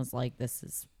facts and was like, this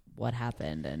is what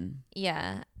happened. And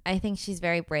yeah, I think she's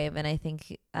very brave, and I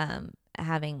think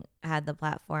having had the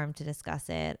platform to discuss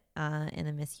it in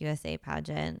the Miss USA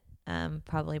pageant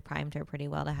probably primed her pretty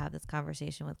well to have this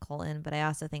conversation with Colton. But I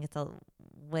also think it's a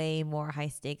way more high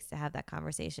stakes to have that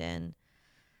conversation.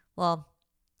 Well,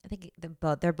 I think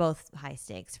they're both high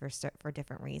stakes for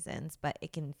different reasons, but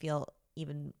it can feel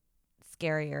even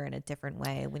scarier in a different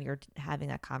way when you're having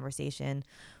that conversation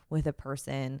with a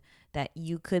person that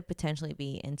you could potentially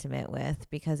be intimate with,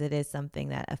 because it is something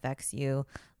that affects you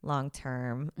long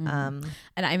term. And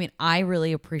I mean, I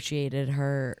really appreciated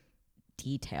her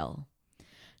detail,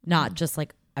 not just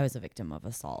like I was a victim of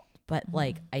assault, but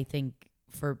like I think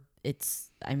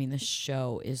the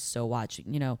show is so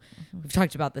watching, we've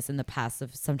talked about this in the past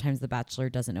of sometimes The Bachelor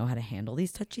doesn't know how to handle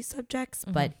these touchy subjects,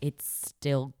 but it's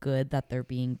still good that they're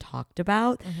being talked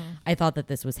about. I thought that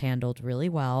this was handled really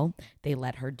well. They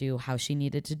let her do how she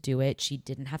needed to do it. She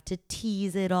didn't have to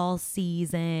tease it all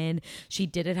season. She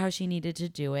did it how she needed to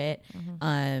do it.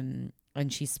 And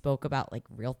she spoke about like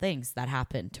real things that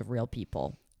happen to real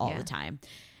people all the time.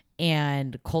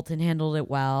 And Colton handled it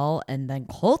well. And then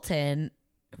Colton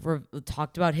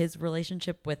talked about his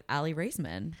relationship with Aly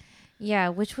Raisman. Yeah,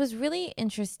 which was really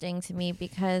interesting to me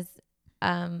because,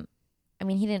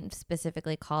 he didn't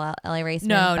specifically call out Aly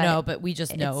Raisman. But we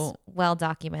just know. It's well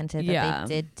documented that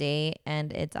they did date,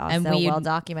 and it's also well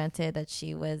documented that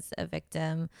she was a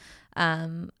victim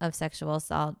of sexual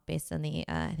assault based on the,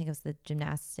 I think it was the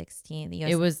gymnastics team. The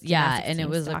US it was, and it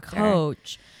was doctor. a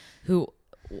coach a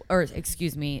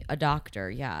doctor,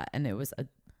 and it was a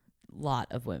lot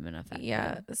of women affected.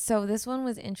 Yeah. So this one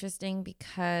was interesting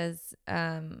because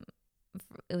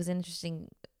it was an interesting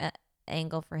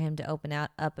angle for him to open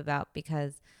up about,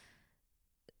 because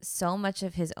so much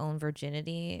of his own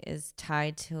virginity is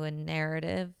tied to a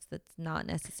narrative that's not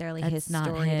necessarily his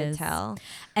story to tell.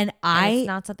 And it's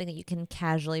not something that you can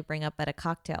casually bring up at a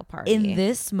cocktail party. In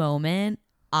this moment,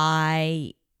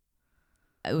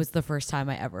 it was the first time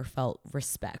I ever felt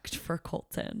respect for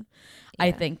Colton. Yeah.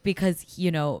 I think because,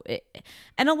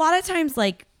 and a lot of times,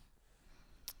 like,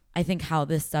 I think how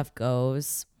this stuff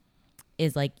goes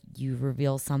is like you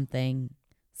reveal something,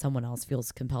 someone else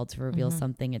feels compelled to reveal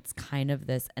something. It's kind of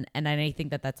this. And I think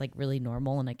that that's like really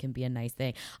normal and it can be a nice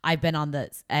thing. I've been on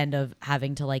the end of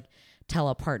having to like tell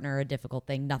a partner a difficult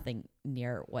thing, nothing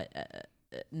even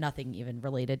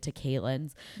related to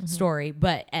Caitlin's story.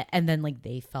 But, and then like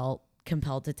they felt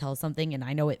compelled to tell something, and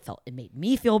I know it made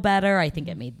me feel better. I think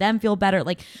it made them feel better.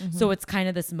 Like, so it's kind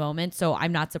of this moment. So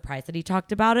I'm not surprised that he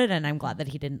talked about it, and I'm glad that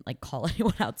he didn't like call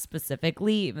anyone out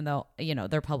specifically, even though,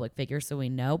 they're public figures, so we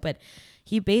know. But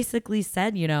he basically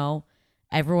said,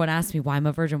 everyone asked me why I'm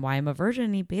a virgin.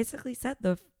 And he basically said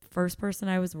the first person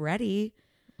I was ready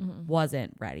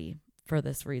wasn't ready for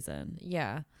this reason.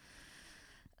 Yeah.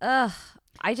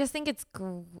 I just think it's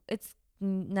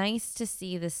nice to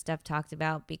see this stuff talked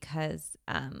about because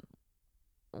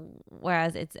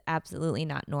whereas it's absolutely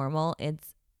not normal,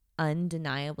 it's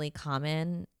undeniably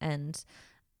common. And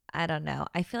I don't know,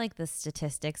 I feel like the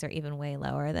statistics are even way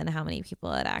lower than how many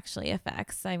people it actually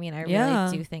affects. I mean, I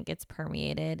really do think it's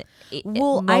permeated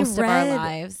most of our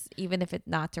lives, even if it's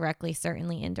not directly,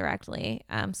 certainly indirectly.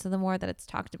 So the more that it's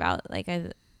talked about, like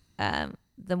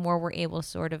the more we're able to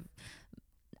sort of,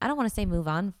 I don't want to say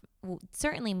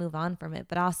certainly move on from it,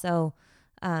 but also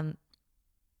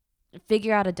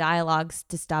figure out a dialogue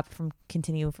to stop from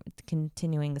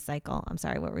continuing the cycle. I'm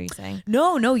sorry, what were you saying?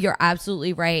 No, you're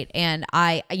absolutely right. And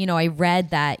I read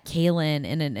that Caelynn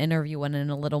in an interview went in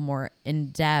a little more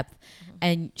in depth,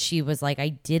 and she was like, I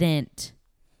didn't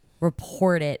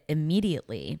report it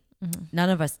immediately. None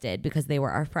of us did, because they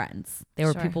were our friends. They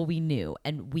were people we knew,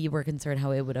 and we were concerned how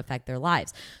it would affect their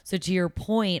lives. So to your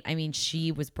point, I mean,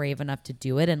 she was brave enough to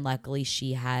do it, and luckily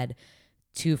she had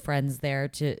two friends there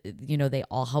to, they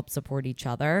all help support each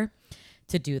other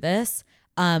to do this.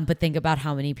 But think about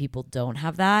how many people don't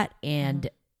have that, and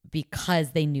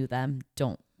because they knew them,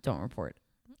 don't report.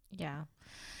 Yeah.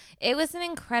 It was an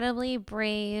incredibly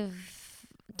brave,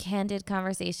 candid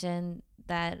conversation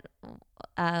that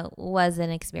was an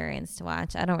experience to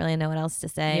watch. I don't really know what else to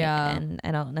say. And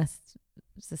I don't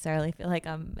necessarily feel like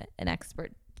I'm an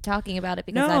expert talking about it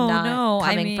because I'm not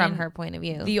coming from her point of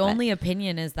view. The only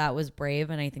opinion is that was brave,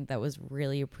 and I think that was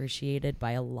really appreciated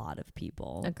by a lot of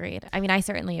people. Agreed. I mean, I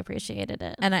certainly appreciated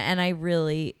it. And I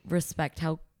really respect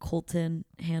how Colton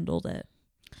handled it.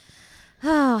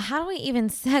 Oh, how do we even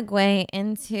segue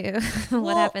into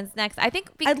what happens next? I think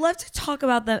I'd love to talk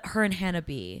about her and Hannah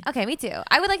B. Okay, me too.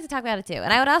 I would like to talk about it too.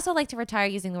 And I would also like to retire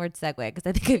using the word segue because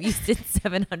I think I've used it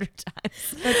 700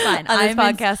 times. That's fine. On this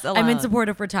podcast alone. I'm in support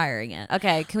of retiring it.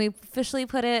 Okay, can we officially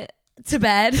put it to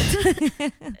bed?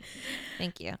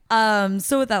 Thank you.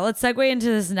 So with that, let's segue into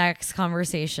this next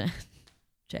conversation.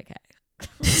 JK.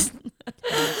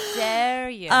 How dare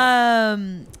you?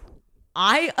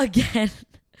 I again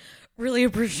really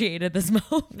appreciated this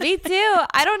moment. Me too.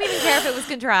 I don't even care if it was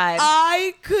contrived.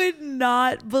 I could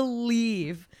not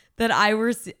believe that I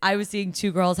was seeing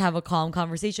two girls have a calm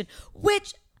conversation,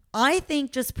 which I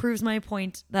think just proves my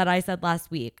point that I said last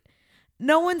week.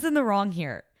 No one's in the wrong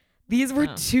here. These were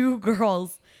two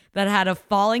girls that had a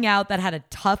falling out, that had a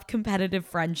tough competitive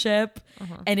friendship,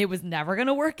 and it was never going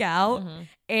to work out.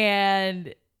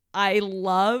 And I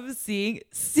love seeing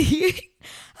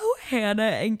how Hannah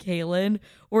and Kaylin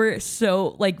were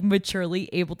so like maturely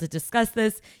able to discuss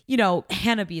this. You know,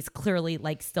 Hannah B is clearly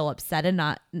like still upset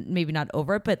and maybe not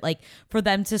over it, but like for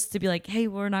them just to be like, hey,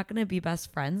 we're not going to be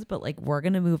best friends, but like we're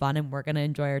going to move on and we're going to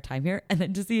enjoy our time here. And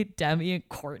then to see Demi and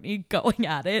Courtney going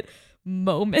at it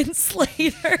moments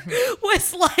later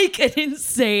was like an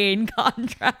insane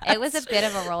contrast. It was a bit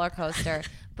of a roller coaster,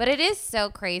 but it is so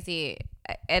crazy.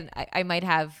 And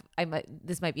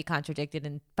this might be contradicted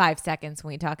in 5 seconds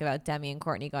when we talk about Demi and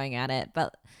Courtney going at it,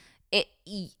 but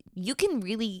you can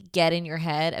really get in your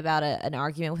head about an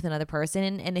argument with another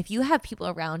person, and if you have people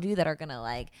around you that are gonna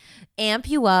like amp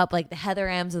you up, like the Heather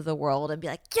Ams of the world, and be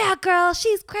like, yeah girl,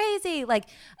 she's crazy, like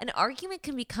an argument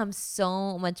can become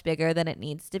so much bigger than it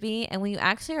needs to be. And when you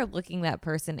actually are looking that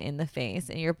person in the face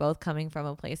and you're both coming from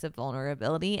a place of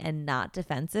vulnerability and not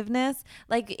defensiveness,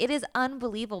 like it is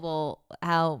unbelievable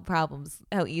how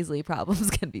easily problems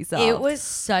can be solved. It was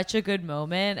such a good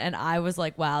moment, and I was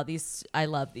like, wow, I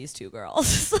love these two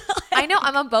girls. I know,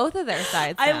 I'm on both of their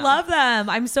sides now. I love them.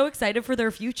 I'm so excited for their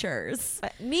futures.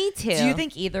 Me too. Do you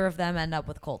think either of them end up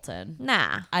with Colton?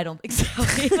 Nah. I don't think so.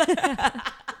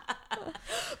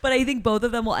 But I think both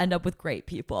of them will end up with great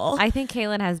people. I think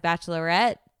Kaylin has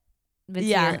Bachelorette.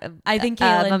 I think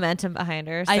Kaylin momentum behind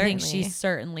her. Certainly. I think she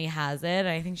certainly has it.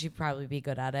 I think she'd probably be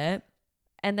good at it.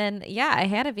 And then,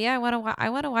 Hannah B, I want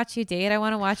to watch you date. I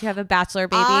want to watch you have a bachelor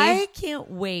baby. I can't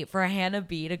wait for Hannah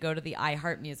B to go to the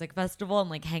iHeart Music Festival and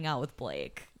like hang out with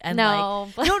Blake. And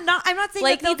I'm not saying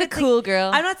Blake needs a cool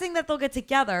girl. I'm not saying that they'll get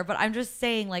together, but I'm just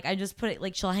saying like I just put it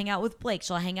like she'll hang out with Blake,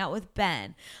 she'll hang out with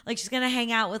Ben, like she's gonna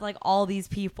hang out with like all these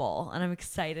people, and I'm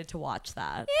excited to watch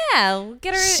that. Yeah,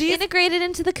 get her integrated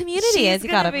into the community. She's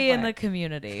gonna be in the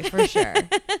community for sure,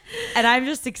 and I'm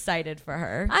just excited for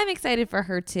her. I'm excited for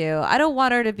her too. I don't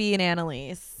want her to be an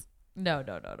Annalise. No.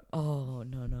 Oh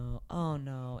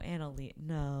no, Annalise.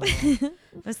 No. I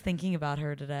was thinking about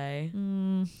her today.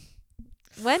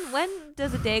 When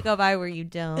does a day go by where you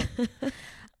don't?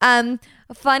 A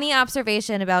funny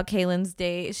observation about Kaylin's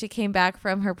date. She came back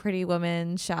from her Pretty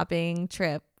Woman shopping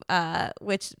trip,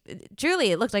 which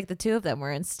truly it looked like the two of them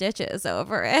were in stitches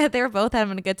over it. They were both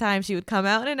having a good time. She would come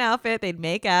out in an outfit, they'd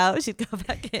make out, she'd go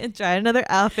back in, try another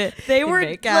outfit. They were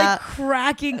like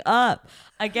cracking up.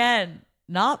 Again,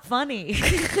 not funny.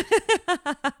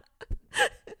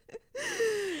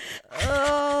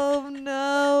 Oh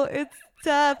no, it's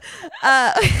tough.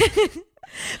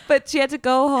 But she had to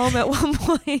go home at one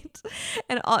point,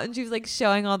 and she was like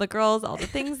showing all the girls all the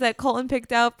things that Colton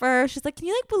picked out for her. She's like, can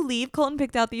you like believe Colton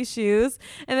picked out these shoes?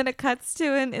 And then it cuts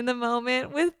to in the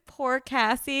moment with poor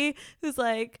Cassie, who's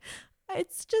like,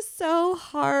 it's just so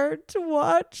hard to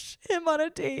watch him on a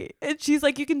date. And she's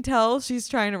like, you can tell she's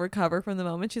trying to recover from the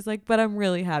moment. She's like, but I'm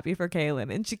really happy for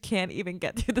Kaylin. And she can't even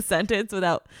get through the sentence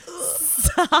without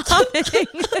sobbing.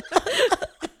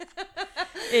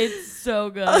 It's so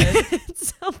good.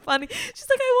 It's so funny. She's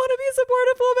like, I want to be a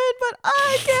supportive woman, but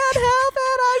I can't help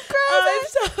it. I'm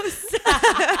crazy. I'm so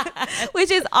sad.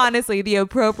 Which is honestly the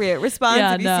appropriate response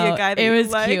if you see a guy that it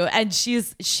was like. cute. And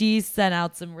she sent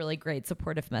out some really great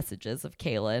supportive messages of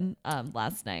Kaylin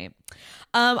last night.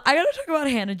 I gotta talk about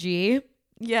Hannah G.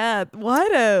 Yeah,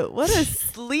 what a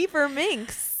sleeper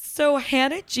minx. So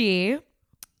Hannah G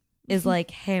is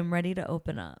like, hey, I'm ready to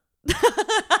open up.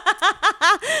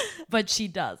 But she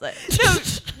doesn't.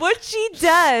 What she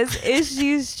does is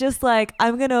she's just like,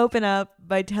 I'm gonna open up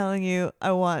by telling you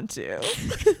I want to.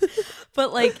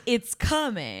 But like, it's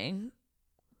coming,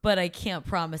 but I can't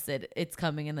promise it. It's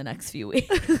coming in the next few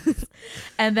weeks.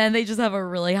 And then they just have a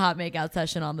really hot makeout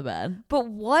session on the bed. But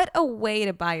what a way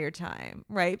to buy your time,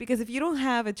 right? Because if you don't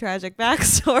have a tragic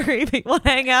backstory, but you want to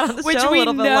hang out on the show a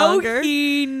little bit longer. Which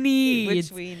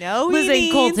we know he needs.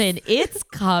 Listen, Colton, it's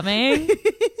coming.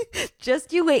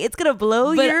 Just you wait. It's going to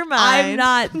blow your mind. I'm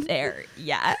not there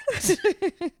yet.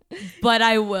 But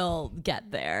I will get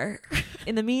there.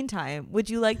 In the meantime, would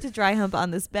you like to dry hump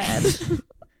on this bed?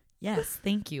 Yes,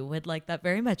 thank you. Would like that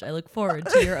very much. I look forward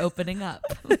to your opening up.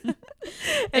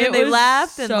 And they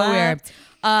laughed and so laughed.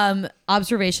 Weird.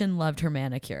 Observation, loved her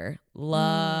manicure.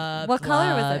 Loved. What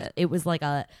color was loved. it? It was like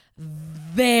a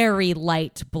very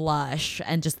light blush,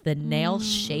 and just the nail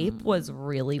shape was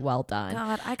really well done.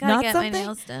 God, I gotta get my something-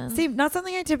 nails done. See, not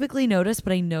something I typically notice,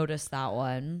 but I noticed that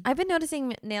one. I've been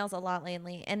noticing nails a lot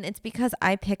lately, and it's because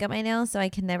I pick up my nails, so I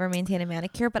can never maintain a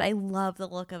manicure. But I love the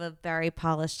look of a very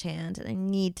polished hand, and I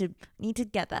need to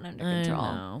get that under control.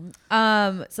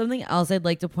 I know. Something else I'd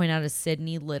like to point out is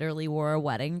Sydney literally wore a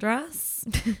wedding dress.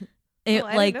 It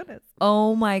I like, didn't notice.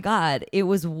 oh my God, it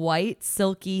was white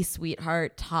silky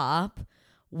sweetheart top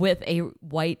with a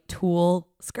white tulle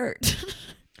skirt.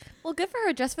 Well, good for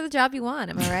her. Dress for the job you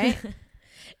want. Am I right?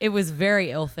 It was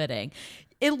very ill-fitting.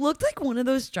 It looked like one of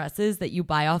those dresses that you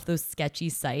buy off those sketchy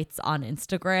sites on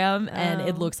Instagram, and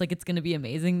it Oh. looks like it's going to be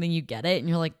amazing. Then you get it and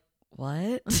you're like,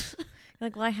 what?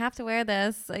 Like, well, I have to wear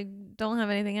this. I don't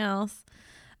have anything else.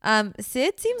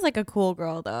 Sid seems like a cool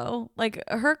girl, though. Like,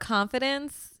 her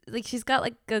confidence, like, she's got,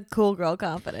 like, a cool girl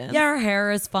confidence. Yeah, her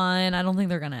hair is fun. I don't think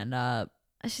they're going to end up.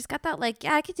 She's got that, like,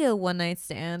 yeah, I could do a one-night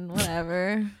stand,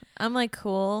 whatever. I'm, like,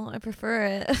 cool. I prefer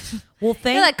it. Well,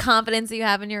 You know that confidence that you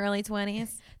have in your early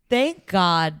 20s? thank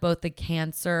God both the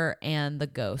Cancer and the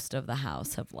ghost of the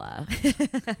house have left.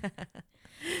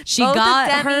 She Both got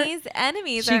of her Demi's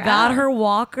enemies She are got out. her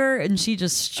walker and she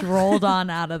just strolled on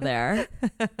out of there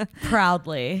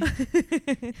proudly.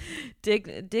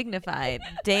 Dignified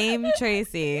Dame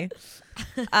Tracy.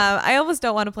 I almost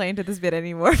don't want to play into this bit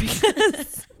anymore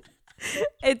because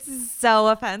it's so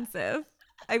offensive.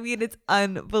 I mean, it's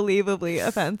unbelievably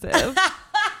offensive.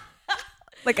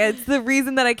 Like, it's the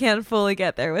reason that I can't fully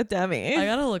get there with Demi. I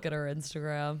gotta look at her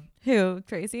Instagram. Who?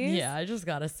 Tracy? Yeah, I just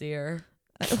gotta see her.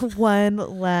 One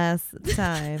last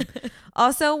time.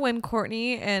 Also, when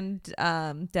Courtney and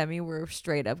Demi were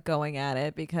straight up going at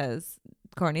it because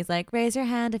Courtney's like, raise your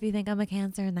hand if you think I'm a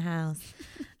Cancer in the house.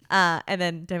 And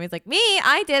then Demi's like, me,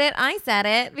 I did it. I said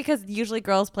it. Because usually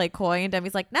girls play coy and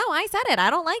Demi's like, no, I said it.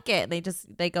 I don't like it.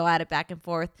 They go at it back and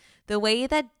forth. The way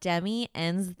that Demi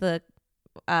ends the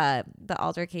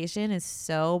altercation is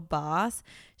so boss.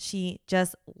 She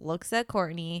just looks at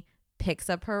Courtney, picks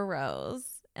up her rose,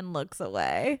 and looks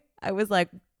away. I was like,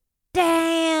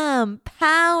 damn,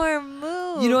 power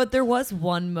move. You know what? There was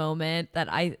one moment that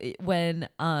when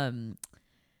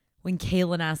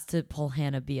Kaylin asked to pull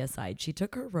Hannah B aside, she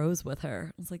took her rose with her.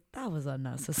 I was like, that was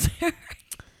unnecessary.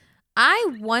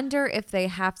 I wonder if they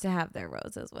have to have their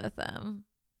roses with them.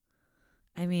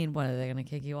 I mean, what, are they gonna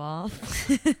kick you off?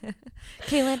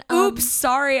 Kaylin, Oops,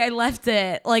 sorry, I left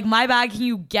it. Like, my bad, can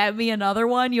you get me another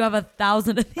one? You have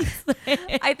 1,000 of these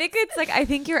things. I think it's like, I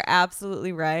think you're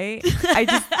absolutely right. I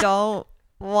just don't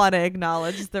want to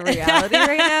acknowledge the reality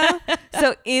right now.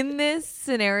 So in this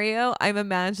scenario, I'm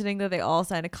imagining that they all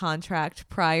signed a contract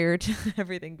prior to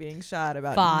everything being shot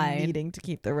about Fine. needing to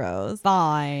keep the rose.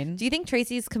 Fine. Do you think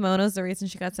Tracy's kimono is the reason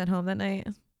she got sent home that night?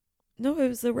 No, it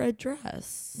was the red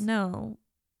dress. No.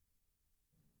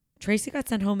 Tracy got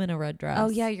sent home in a red dress. Oh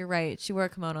yeah, you're right. She wore a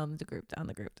kimono on the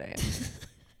group date.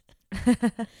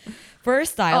 For a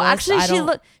stylist, Oh, actually,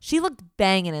 I she looked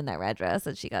banging in that red dress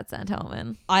that she got sent home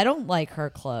in. I don't like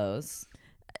her clothes.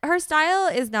 Her style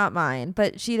is not mine,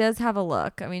 but she does have a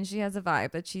look. I mean, she has a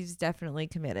vibe that she's definitely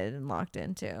committed and locked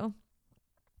into.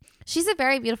 She's a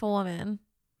very beautiful woman.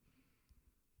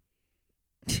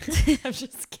 I'm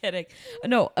just kidding.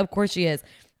 No, of course she is.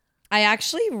 I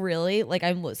actually really like,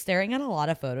 I'm staring at a lot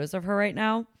of photos of her right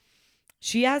now.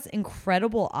 She has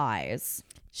incredible eyes.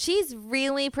 She's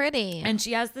really pretty. And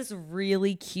she has this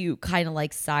really cute kind of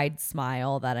like side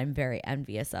smile that I'm very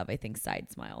envious of. I think side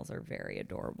smiles are very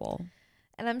adorable.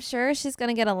 And I'm sure she's going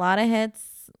to get a lot of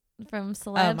hits from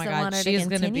celebs my that God, want her she to is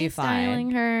gonna continue be fine.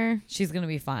 styling her. She's going to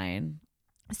be fine.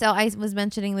 So I was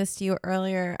mentioning this to you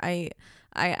earlier. I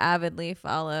avidly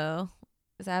follow.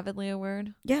 Is avidly a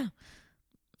word? Yeah.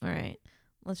 All right.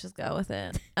 Let's just go with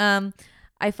it.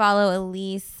 I follow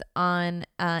Elise on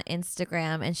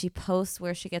Instagram, and she posts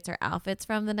where she gets her outfits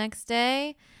from the next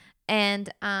day.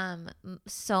 And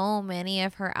so many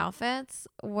of her outfits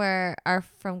are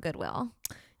from Goodwill.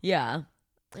 Yeah.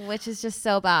 Which is just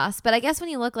so boss. But I guess when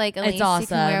you look like Elise, It's awesome. you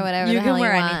can wear whatever you the hell can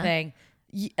wear you want. anything.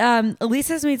 Elise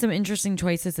has made some interesting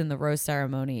choices in the rose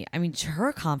ceremony. I mean,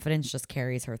 her confidence just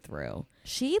carries her through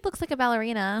She looks like a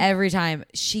ballerina. every time.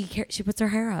 She puts her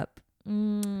hair up.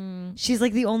 She's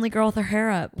like the only girl with her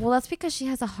hair up. Well, that's because she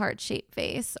has a heart-shaped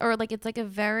face, or like it's like a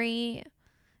very,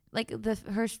 like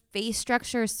her face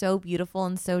structure is so beautiful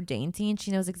and so dainty, and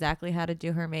she knows exactly how to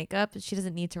do her makeup. She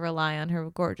doesn't need to rely on her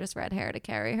gorgeous red hair to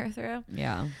carry her through.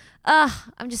 Yeah,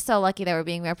 I'm just so lucky that we're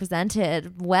being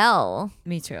represented well.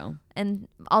 me too. And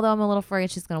although I'm a little afraid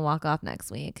she's gonna walk off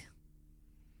next week,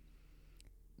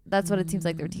 that's what it seems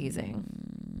like they're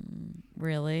teasing.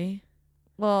 Really?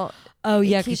 Well, Oh it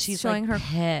yeah, keeps because she's showing like her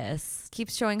pissed.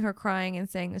 keeps showing her crying and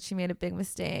saying that she made a big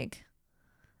mistake.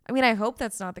 I mean, I hope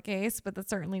that's not the case, but that's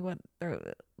certainly what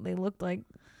they looked like.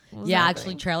 Yeah,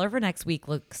 actually, trailer for next week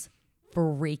looks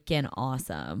freaking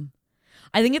awesome.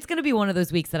 I think it's gonna be one of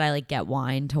those weeks that I like get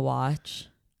wine to watch.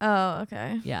 Oh,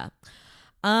 okay. Yeah.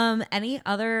 Any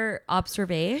other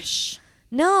observation?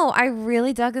 No, I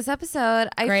really dug this episode.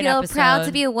 I Great feel proud to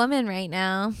episode. be a woman right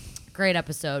now. Great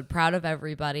episode. Proud of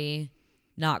everybody.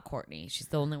 Not Courtney. She's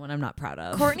the only one I'm not proud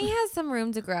of. Courtney has some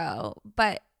room to grow,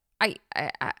 but I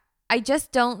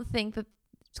just don't think that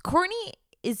Courtney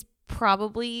is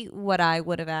probably what I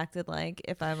would have acted like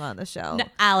if I'm on the show. No,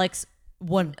 Alex,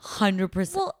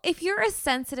 100%. Well, if you're a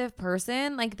sensitive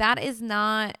person, like that is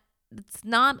not. It's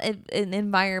not an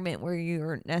environment where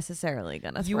you're necessarily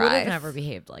gonna thrive. You would have never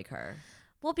behaved like her.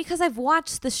 Well, because I've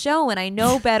watched the show and I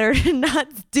know better to not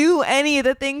do any of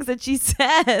the things that she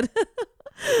said.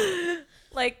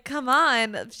 Like, come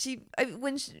on.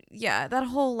 That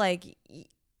whole like,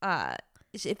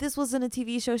 if this wasn't a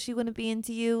TV show, she wouldn't be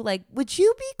into you. Like, would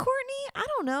you be Courtney? I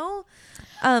don't know.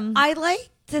 I like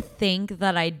to think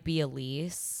that I'd be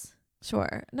Elise.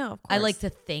 Sure. No, of course. I like to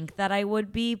think that I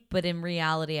would be, but in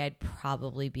reality, I'd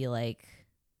probably be like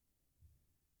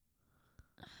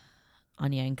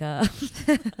Anyanka.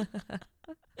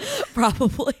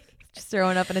 Probably. Just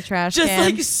throwing up in a trash Just can.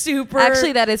 like super.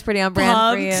 Actually, that is pretty on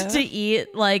brand for you. pumped to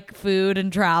eat like food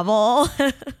and travel.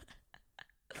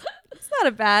 It's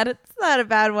not a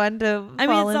bad one to I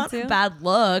mean, fall it's not into. a bad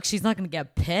look. She's not going to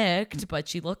get picked, but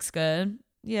she looks good.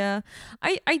 Yeah.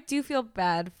 I do feel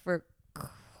bad for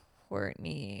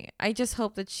Courtney. I just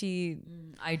hope that she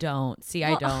I don't. See,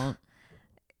 Well, I don't.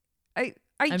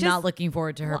 I'm just, not looking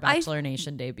forward to her well, Bachelor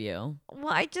Nation debut.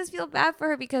 Well, I just feel bad for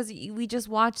her because we just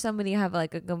watched somebody have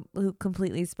like who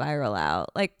completely spiral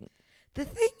out. Like The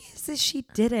thing is she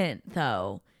didn't,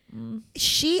 though.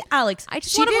 Alex, I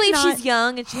just she want to did believe not- she's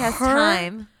young and she has her-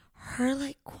 time. Her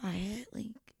like quiet, like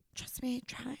trust me, I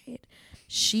tried.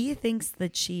 She thinks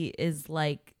that she is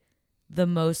like the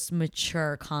most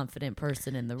mature, confident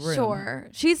person in the room. Sure,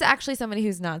 she's actually somebody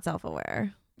who's not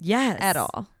self-aware Yes, at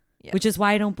all. Yes. Which is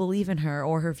why I don't believe in her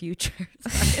or her future.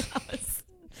 Sorry, that was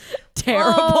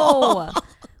terrible. Whoa.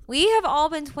 We have all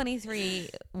been 23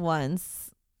 once,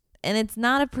 and it's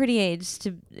not a pretty age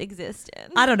to exist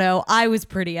in. I don't know. I was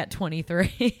pretty at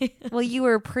 23. Well, you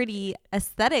were pretty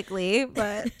aesthetically,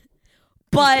 but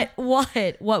But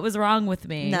what? What was wrong with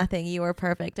me? nothing. You were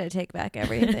perfect. I take back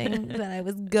everything that I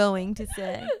was going to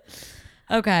say.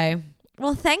 Okay.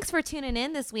 Well, thanks for tuning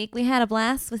in this week. We had a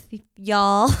blast with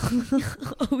y'all.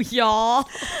 Oh, y'all.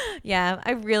 Yeah,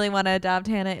 I really want to adopt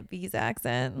Hannah B's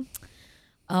accent.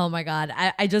 Oh my God.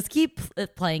 I just keep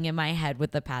playing in my head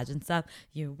with the pageant stuff.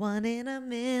 You're one in a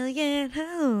million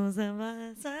hoes on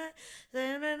my side.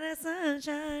 The sun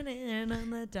shining on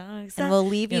the dark side. And we'll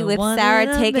leave you You're with one Sarah in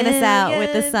a taking us out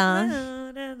with the million song.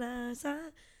 hoes on the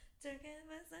side. Taking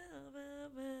myself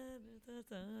up to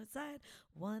the side.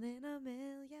 One in a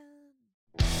million.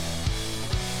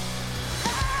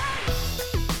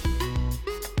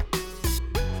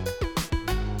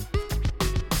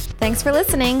 Thanks for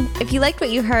listening. If you liked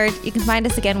what you heard, you can find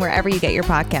us again wherever you get your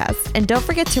podcasts. And don't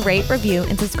forget to rate, review,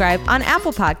 and subscribe on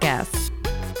Apple Podcasts.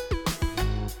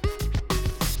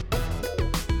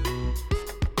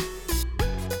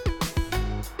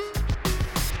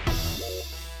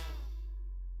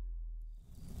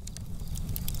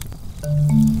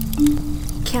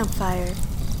 Campfire.